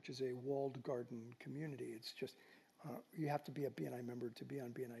Connect, which is a walled garden community. It's just, you have to be a BNI member to be on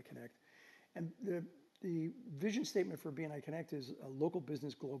BNI Connect. And the vision statement for BNI Connect is a local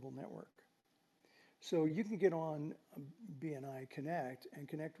business global network. So you can get on BNI Connect and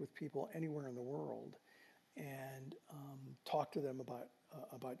connect with people anywhere in the world and talk to them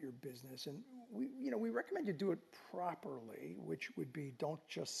about your business. And we recommend you do it properly, which would be don't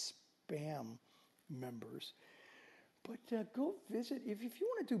just spam members, but go visit. If you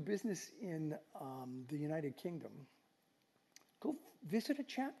want to do business in the United Kingdom, go visit a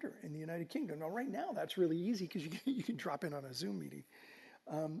chapter in the United Kingdom. Now, right now, that's really easy because you can drop in on a Zoom meeting.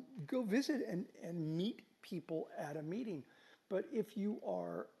 Go visit and meet people at a meeting. But if you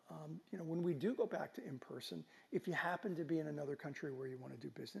are, when we do go back to in-person, if you happen to be in another country where you want to do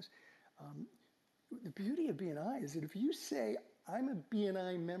business, the beauty of BNI is that if you say, I'm a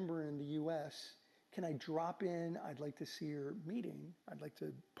BNI member in the US, can I drop in? I'd like to see your meeting. I'd like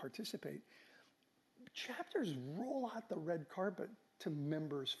to participate. Chapters roll out the red carpet to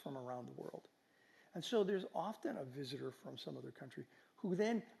members from around the world. And so there's often a visitor from some other country who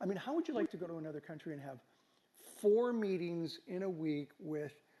then, how would you like to go to another country and have 4 meetings in a week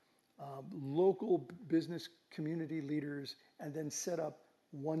with local business community leaders and then set up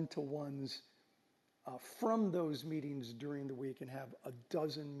one-to-ones from those meetings during the week and have a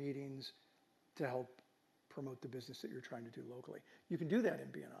dozen meetings to help promote the business that you're trying to do locally? You can do that in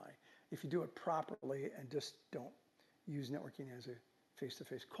BNI if you do it properly and just don't use networking as a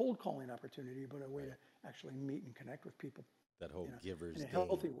face-to-face cold calling opportunity, but a way to actually meet and connect with people. That whole giver's in a gain.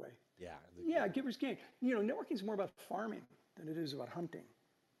 healthy way. Yeah. Giver's gain. Networking is more about farming than it is about hunting.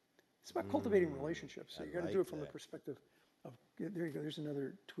 It's about cultivating relationships. So you got to do it from the perspective of, there you go, there's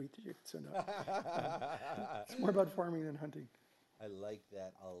another tweet that you can send out. It's more about farming than hunting. I like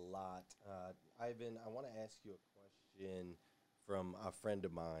that a lot. Ivan, I want to ask you a question from a friend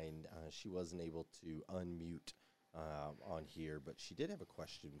of mine. She wasn't able to unmute on here, but she did have a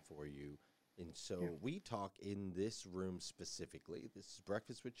question for you. And so we talk in this room specifically. This is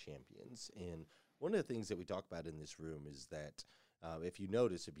Breakfast with Champions. And one of the things that we talk about in this room is that if you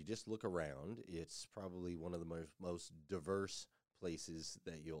notice, if you just look around, it's probably one of the most diverse places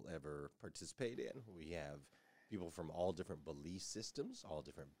that you'll ever participate in. We have people from all different belief systems, all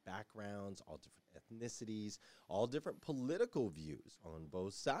different backgrounds, all different ethnicities, all different political views on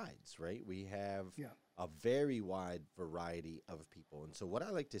both sides, right? We have a very wide variety of people. And so what I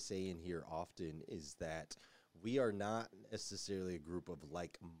like to say in here often is that we are not necessarily a group of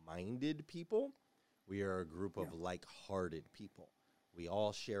like-minded people. We are a group of like-hearted people. We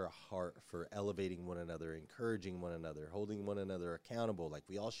all share a heart for elevating one another, encouraging one another, holding one another accountable. Like,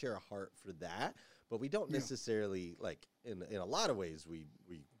 we all share a heart for that, but we don't necessarily, in a lot of ways, we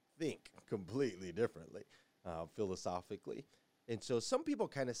think completely differently, philosophically. And so some people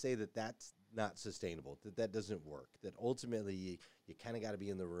kind of say that that's not sustainable, that doesn't work, that ultimately you kind of got to be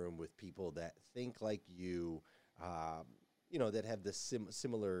in the room with people that think like you, that have the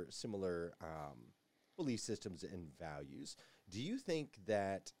similar belief systems and values. Do you think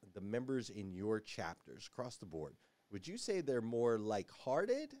that the members in your chapters across the board, would you say they're more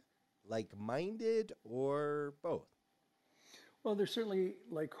like-hearted, like-minded, or both? Well, they're certainly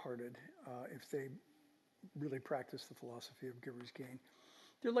like-hearted if they really practice the philosophy of giver's gain.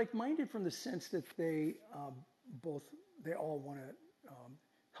 They're like-minded from the sense that they all want to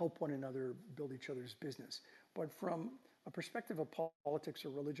help one another build each other's business. But from a perspective of politics or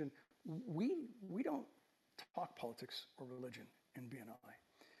religion, we don't talk politics or religion in BNI.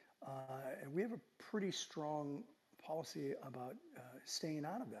 And we have a pretty strong policy about staying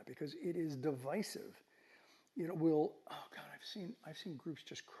out of that because it is divisive. I've seen groups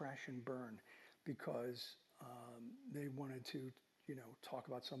just crash and burn because they wanted to, talk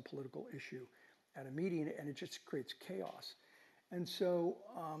about some political issue at a meeting, and it just creates chaos. And so,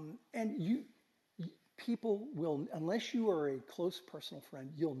 people will, unless you are a close personal friend,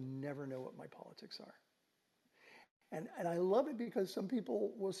 you'll never know what my politics are. And I love it because some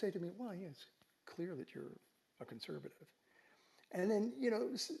people will say to me, well, yeah, it's clear that you're a conservative. And then,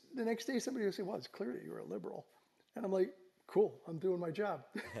 the next day somebody will say, well, it's clear that you're a liberal. And I'm like, cool, I'm doing my job.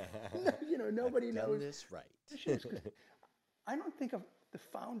 Nobody I've knows. done this right. I don't think the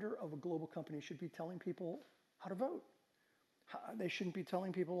founder of a global company should be telling people how to vote. They shouldn't be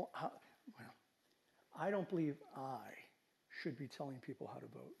telling people how, well, I don't believe I should be telling people how to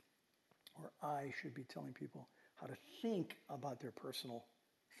vote, or I should be telling people how to think about their personal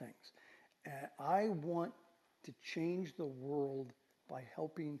things. And I want to change the world by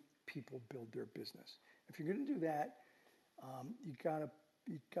helping people build their business. If you're going to do that, you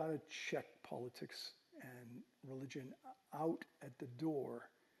gotta check politics and religion out at the door.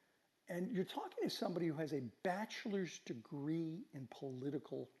 And you're talking to somebody who has a bachelor's degree in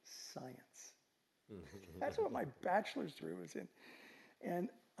political science. That's what my bachelor's degree was in. And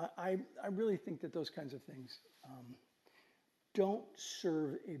I really think that those kinds of things don't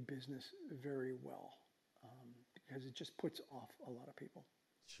serve a business very well, because it just puts off a lot of people.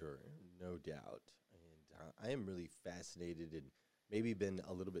 Sure, no doubt. And I am really fascinated and maybe been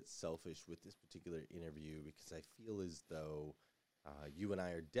a little bit selfish with this particular interview because I feel as though you and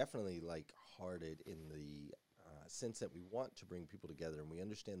I are definitely like-hearted in the sense that we want to bring people together and we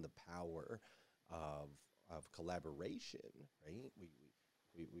understand the power of collaboration, right?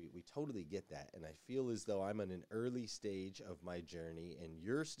 We totally get that. And I feel as though I'm in an early stage of my journey and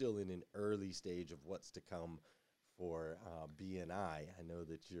you're still in an early stage of what's to come for BNI. I know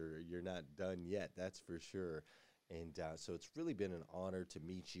that you're not done yet, that's for sure. And so it's really been an honor to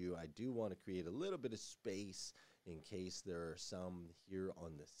meet you. I do want to create a little bit of space in case there are some here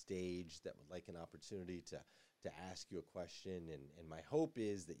on the stage that would like an opportunity to ask you a question. And my hope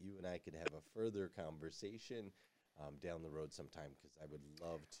is that you and I could have a further conversation down the road sometime because I would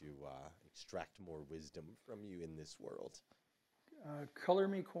love to extract more wisdom from you in this world. Color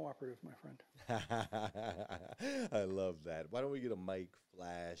me cooperative, my friend. I love that. Why don't we get a mic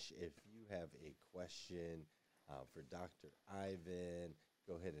flash? If you have a question for Dr. Ivan,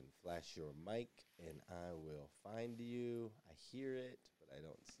 go ahead and flash your mic and I will find you. I hear it, but I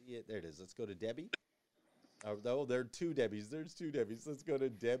don't see it. There it is. Let's go to Debbie. Oh, there are two Debbies. There's two Debbies. Let's go to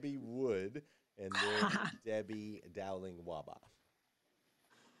Debbie Wood and then Debbie Dowling-Waba.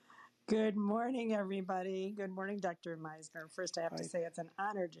 Good morning, everybody. Good morning, Dr. Meisner. First, I have to Hi. say it's an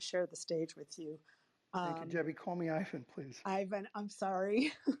honor to share the stage with you. Thank you, Debbie. Call me Ivan, please. Ivan, I'm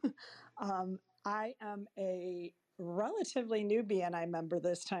sorry. I am a relatively new BNI member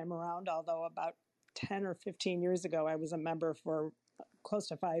this time around, although about 10 or 15 years ago, I was a member for close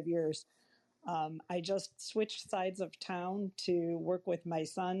to 5 years. I just switched sides of town to work with my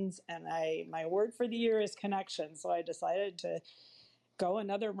sons, and my word for the year is connection. So I decided to go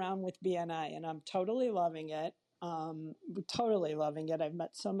another round with BNI, and I'm totally loving it. Totally loving it. I've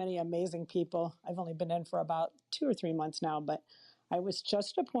met so many amazing people. I've only been in for about 2 or 3 months now, but I was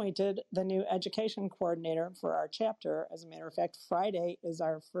just appointed the new education coordinator for our chapter. As a matter of fact, Friday is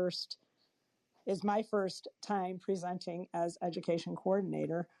my first time presenting as education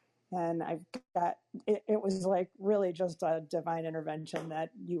coordinator. And it was like really just a divine intervention that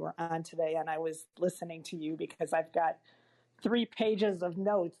you were on today. And I was listening to you because I've got 3 pages of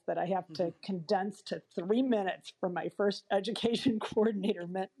notes that I have to condense to 3 minutes from my first education coordinator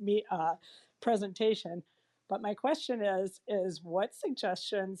presentation. But my question is what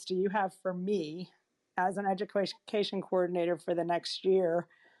suggestions do you have for me as an education coordinator for the next year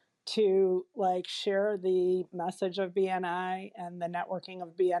to share the message of BNI and the networking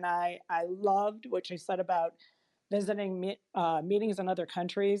of BNI? I loved what you said about visiting meetings in other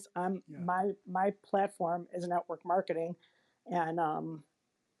countries. My platform is network marketing, and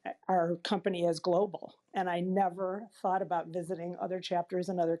our company is global. And I never thought about visiting other chapters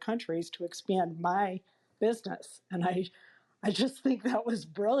in other countries to expand my business. And I just think that was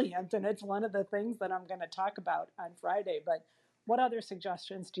brilliant. And it's one of the things that I'm going to talk about on Friday. But what other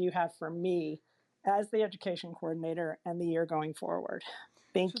suggestions do you have for me as the education coordinator and the year going forward?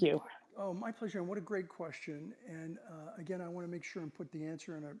 Thank you. Oh, my pleasure. And what a great question. And again, I want to make sure and put the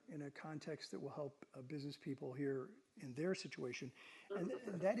answer in a context that will help business people here in their situation. And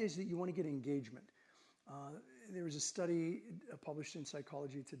that is that you want to get engagement. There was a study published in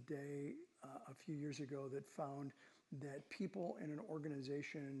Psychology Today a few years ago that found that people in an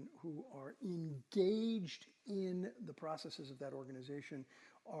organization who are engaged in the processes of that organization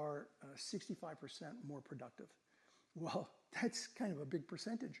are 65% more productive. Well, that's kind of a big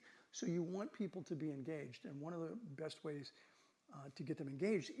percentage. So you want people to be engaged. And one of the best ways to get them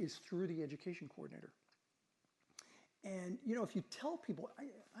engaged is through the education coordinator. And, if you tell people,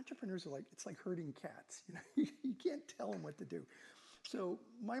 entrepreneurs are like, it's like herding cats. You can't tell them what to do. So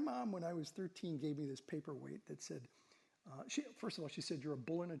my mom, when I was 13, gave me this paperweight that said, first of all, she said, you're a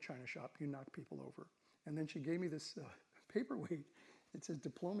bull in a china shop. You knock people over. And then she gave me this paperweight that says,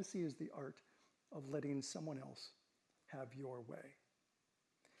 diplomacy is the art of letting someone else have your way.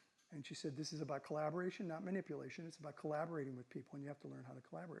 And she said, this is about collaboration, not manipulation. It's about collaborating with people, and you have to learn how to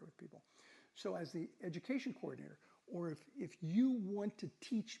collaborate with people. So as the education coordinator, or if you want to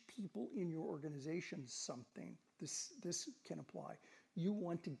teach people in your organization something, this can apply. You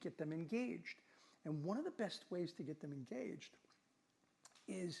want to get them engaged. And one of the best ways to get them engaged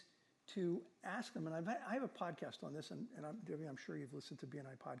is to ask them, and I have a podcast on this, and Debbie, I'm sure you've listened to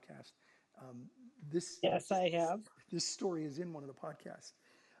BNI podcast. Yes, I have. This story is in one of the podcasts.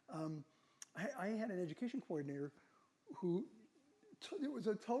 I had an education coordinator who, it was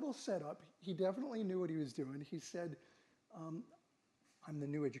a total setup. He definitely knew what he was doing. He said, I'm the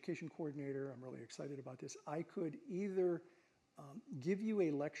new education coordinator. I'm really excited about this. I could either give you a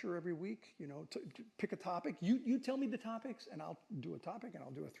lecture every week, to pick a topic. You tell me the topics, and I'll do a topic, and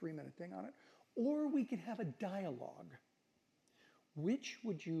I'll do a 3-minute thing on it. Or we could have a dialogue. Which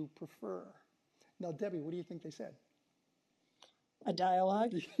would you prefer? Now, Debbie, what do you think they said? A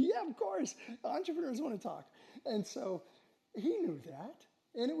dialogue? Yeah, of course. Entrepreneurs want to talk. And so he knew that,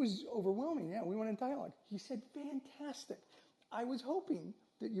 and it was overwhelming. Yeah, we went in dialogue. He said, fantastic. I was hoping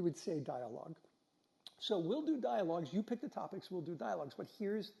that you would say dialogue. So we'll do dialogues. You pick the topics, we'll do dialogues. But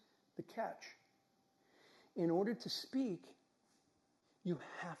here's the catch. In order to speak, you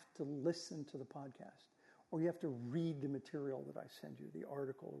have to listen to the podcast, or you have to read the material that I send you, the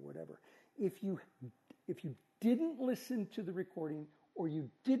article or whatever. If you didn't listen to the recording or you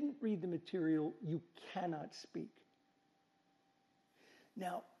didn't read the material, you cannot speak.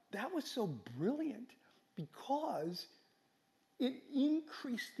 Now, that was so brilliant because it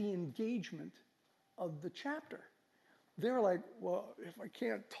increased the engagement of the chapter. They were like, well, if I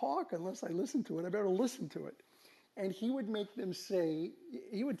can't talk unless I listen to it, I better listen to it. And he would make them say,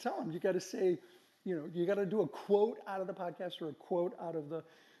 he would tell them, you got to say, you got to do a quote out of the podcast or a quote out of the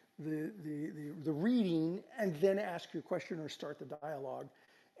reading, and then ask your question or start the dialogue.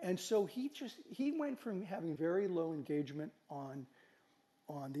 And so he went from having very low engagement on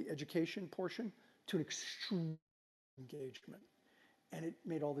the education portion to an extreme engagement. And it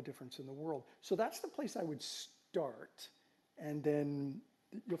made all the difference in the world. So that's the place I would start. And then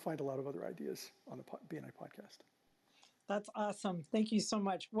you'll find a lot of other ideas on the BNI podcast. That's awesome. Thank you so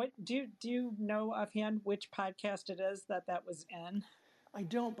much. What do you know offhand which podcast it is that was in? I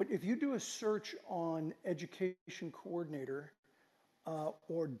don't, but if you do a search on education coordinator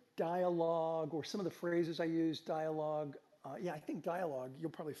or dialogue, or some of the phrases I use, dialogue, I think dialogue,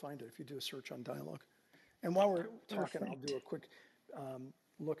 you'll probably find it if you do a search on dialogue. And while we're talking, I'll do a quick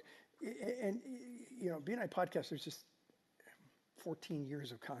look. And, BNI podcast, there's just 14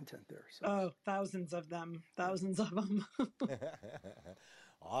 years of content there. So. Thousands of them.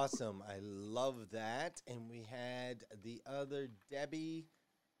 Awesome. I love that. And we had the other Debbie.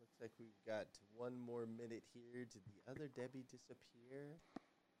 Looks like we've got 1 more minute here. Did the other Debbie disappear?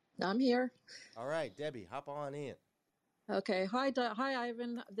 I'm here. All right, Debbie, hop on in. Okay. Hi,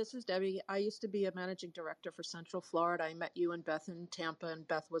 Ivan. This is Debbie. I used to be a managing director for Central Florida. I met you and Beth in Tampa, and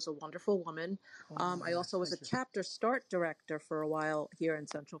Beth was a wonderful woman. I also was a chapter start director for a while here in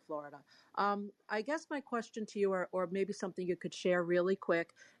Central Florida. I guess my question to you, or maybe something you could share really quick,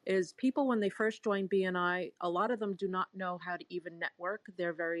 is people, when they first join BNI, a lot of them do not know how to even network.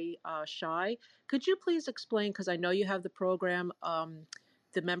 They're very shy. Could you please explain, because I know you have the program,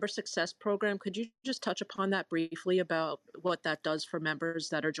 the Member Success Program. Could you just touch upon that briefly about what that does for members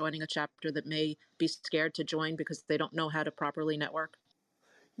that are joining a chapter that may be scared to join because they don't know how to properly network?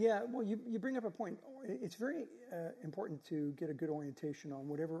 Yeah, well, you bring up a point. It's very important to get a good orientation on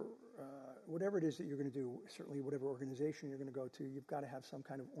whatever it is that you're going to do. Certainly, whatever organization you're going to go to, you've got to have some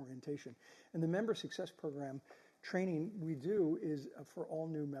kind of orientation. And the Member Success Program training we do is for all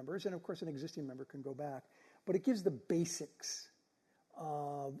new members, and of course, an existing member can go back. But it gives the basics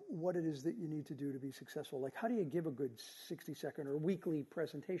of what it is that you need to do to be successful. Like, how do you give a good 60-second or weekly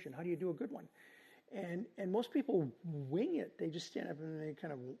presentation? How do you do a good one? And most people wing it. They just stand up and they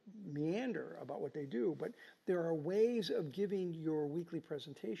kind of meander about what they do. But there are ways of giving your weekly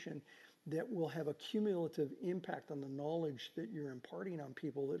presentation that will have a cumulative impact on the knowledge that you're imparting on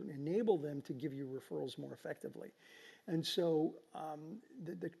people that enable them to give you referrals more effectively. And so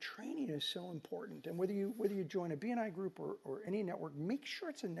the training is so important. And whether you join a BNI group or any network, make sure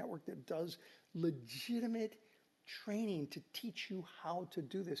it's a network that does legitimate training to teach you how to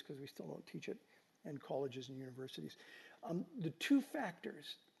do this, because we still don't teach it and colleges and universities. The two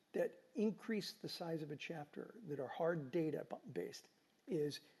factors that increase the size of a chapter that are hard data based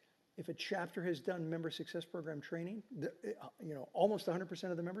is if a chapter has done member success program training, almost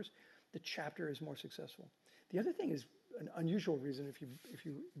 100% of the members, the chapter is more successful. The other thing is an unusual reason. If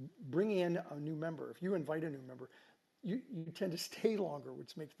you bring in a new member, if you invite a new member, you tend to stay longer,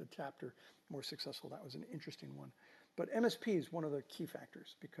 which makes the chapter more successful. That was an interesting one. But MSP is one of the key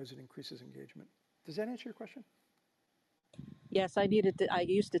factors because it increases engagement. Does that answer your question? Yes, I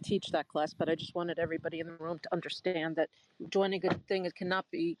used to teach that class, but I just wanted everybody in the room to understand that joining a thing cannot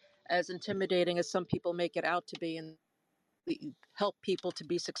be as intimidating as some people make it out to be, and help people to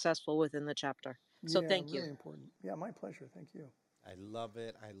be successful within the chapter. So thank you. Really important. Yeah, my pleasure. Thank you. I love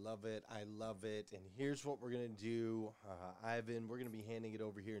it. I love it. I love it. And here's what we're going to do. Ivan, we're going to be handing it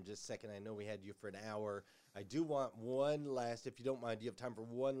over here in just a second. I know we had you for an hour. I do want one last, if you don't mind, do you have time for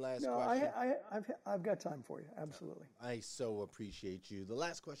one last question? I've got time for you. Absolutely. I so appreciate you. The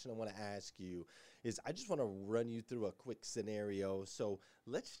last question I want to ask you is I just want to run you through a quick scenario. So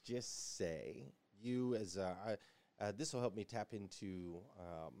let's just say you this will help me tap into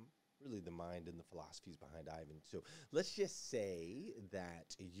really the mind and the philosophies behind Ivan. So let's just say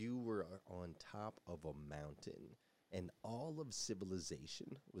that you were on top of a mountain and all of civilization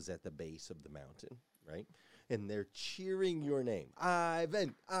was at the base of the mountain, right? And they're cheering your name.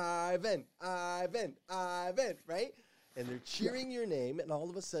 Ivan, Ivan, Ivan, Ivan, right? And they're cheering your name, and all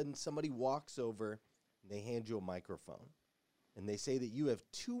of a sudden somebody walks over and they hand you a microphone. And they say that you have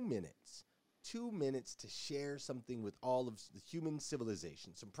 2 minutes. 2 minutes to share something with all of the human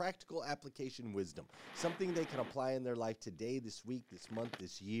civilization, some practical application wisdom, something they can apply in their life today, this week, this month,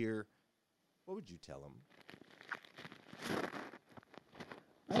 this year. What would you tell them?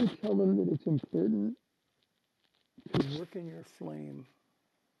 I'd tell them that it's important to work in your flame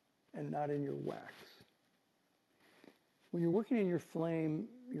and not in your wax. When you're working in your flame,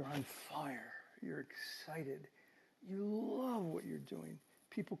 you're on fire, you're excited, you love what you're doing.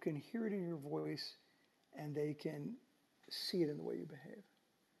 People can hear it in your voice, and they can see it in the way you behave.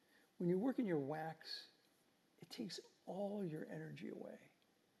 When you work in your wax, it takes all your energy away.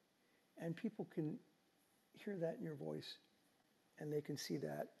 And people can hear that in your voice, and they can see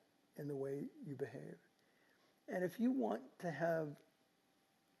that in the way you behave. And if you want to have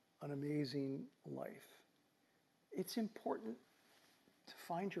an amazing life, it's important to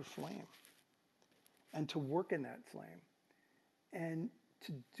find your flame and to work in that flame. And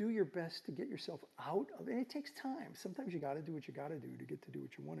to do your best to get yourself out of it. And it takes time. Sometimes you got to do what you got to do to get to do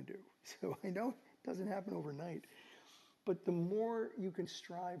what you want to do. So I know it doesn't happen overnight. But the more you can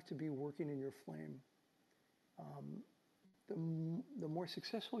strive to be working in your flame, the more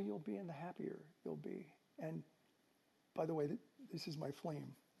successful you'll be and the happier you'll be. And by the way, this is my flame.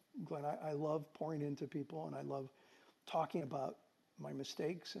 Glenn, I love pouring into people, and I love talking about my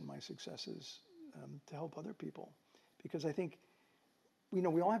mistakes and my successes to help other people. Because I think,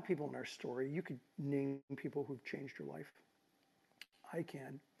 we all have people in our story. You could name people who've changed your life. I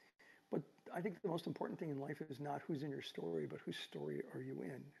can. But I think the most important thing in life is not who's in your story, but whose story are you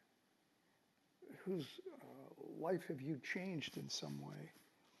in? Whose life have you changed in some way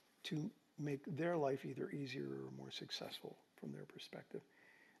to make their life either easier or more successful from their perspective?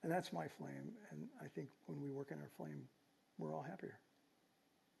 And that's my flame. And I think when we work in our flame, we're all happier.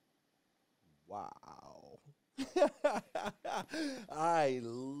 Wow. I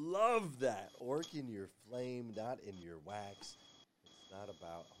love that. Work in your flame, not in your wax. It's not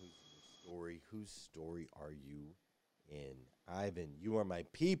about who's in your story. Whose story are you in? Ivan, you are my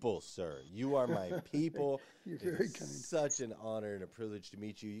people, sir. You are my people. You're very kind. Such an honor and a privilege to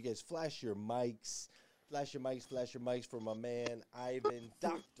meet you. You guys flash your mics. Flash your mics, flash your mics for my man, Ivan,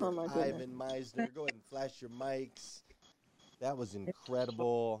 Dr. Ivan Misner. Go ahead and flash your mics. That was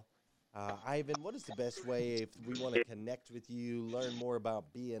incredible. Ivan, what is the best way if we want to connect with you, learn more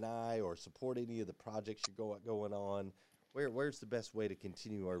about BNI, or support any of the projects you're going on? Where's the best way to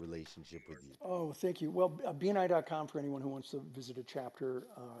continue our relationship with you? Oh, thank you. Well, BNI.com for anyone who wants to visit a chapter.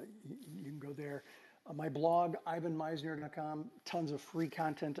 You can go there. My blog, IvanMisner.com, tons of free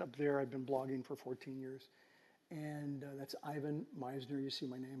content up there. I've been blogging for 14 years. And that's Ivan Misner. You see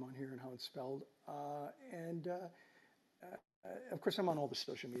my name on here and how it's spelled. Of course, I'm on all the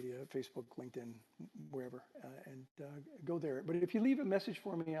social media, Facebook, LinkedIn, wherever, and go there. But if you leave a message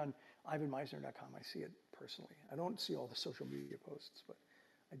for me on IvanMisner.com, I see it personally. I don't see all the social media posts, but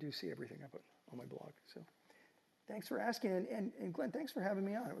I do see everything I put on my blog. So thanks for asking. And Glenn, thanks for having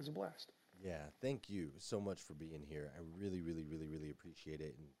me on. It was a blast. Yeah, thank you so much for being here. I really, really, really, really appreciate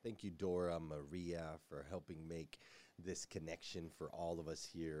it. And thank you, Dora Maria, for helping make this connection for all of us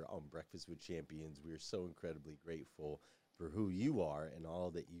here on Breakfast with Champions. We are so incredibly grateful for who you are and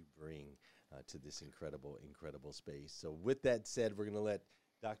all that you bring to this incredible, incredible space. So with that said, we're going to let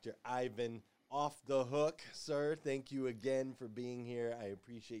Dr. Ivan off the hook. Sir, thank you again for being here. I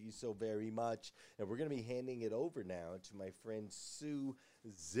appreciate you so very much. And we're going to be handing it over now to my friend Sue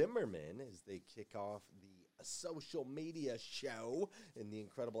Zimmerman as they kick off the social media show and the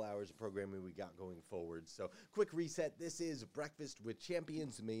incredible hours of programming we got going forward. So quick reset. This is Breakfast with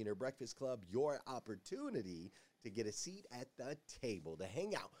Champions, the Millionaire Breakfast Club, your opportunity to get a seat at the table, to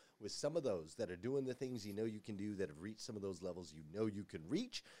hang out with some of those that are doing the things you know you can do, that have reached some of those levels you know you can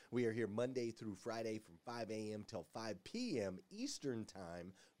reach. We are here Monday through Friday from 5 a.m. till 5 p.m. Eastern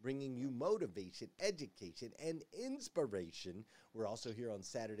Time, bringing you motivation, education, and inspiration. We're also here on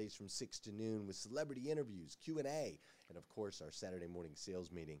Saturdays from 6 to noon with celebrity interviews, Q&A, and of course our Saturday morning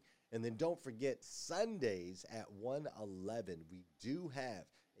sales meeting. And then don't forget Sundays at 1:11, we do have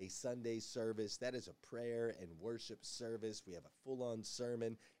a Sunday service. That is a prayer and worship service. We have a full-on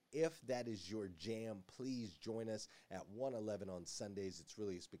sermon. If that is your jam, please join us at 1:11 on Sundays. It's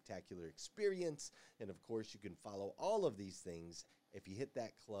really a spectacular experience. And of course, you can follow all of these things. If you hit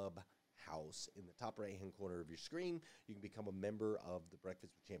that club house in the top right-hand corner of your screen, you can become a member of the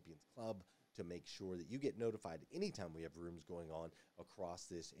Breakfast with Champions Club to make sure that you get notified anytime we have rooms going on across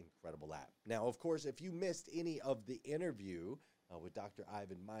this incredible app. Now, of course, if you missed any of the interview with Dr.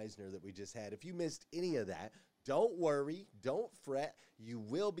 Ivan Misner that we just had, if you missed any of that, don't worry, don't fret. You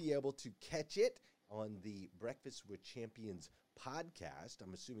will be able to catch it on the Breakfast with Champions podcast.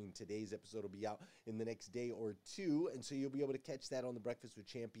 I'm assuming today's episode will be out in the next day or two, and so you'll be able to catch that on the Breakfast with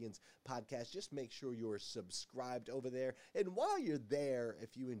Champions podcast. Just make sure you're subscribed over there. And while you're there,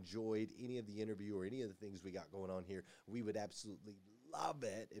 if you enjoyed any of the interview or any of the things we got going on here, we would absolutely love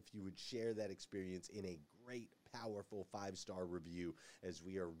it if you would share that experience in a great, powerful 5-star review, as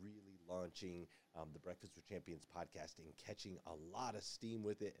we are really launching the Breakfast with Champions podcast and catching a lot of steam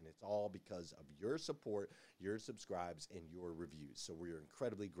with it. And it's all because of your support, your subscribes, and your reviews. So we are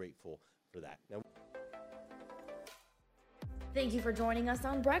incredibly grateful for that. Now, thank you for joining us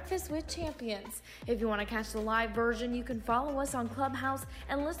on Breakfast with Champions. If you want to catch the live version, you can follow us on Clubhouse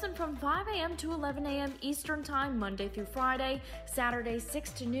and listen from 5 a.m. to 11 a.m. Eastern Time, Monday through Friday, Saturdays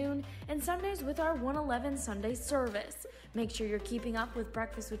 6 to noon, and Sundays with our 1:11 Sunday service. Make sure you're keeping up with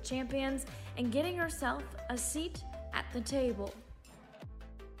Breakfast with Champions and getting yourself a seat at the table.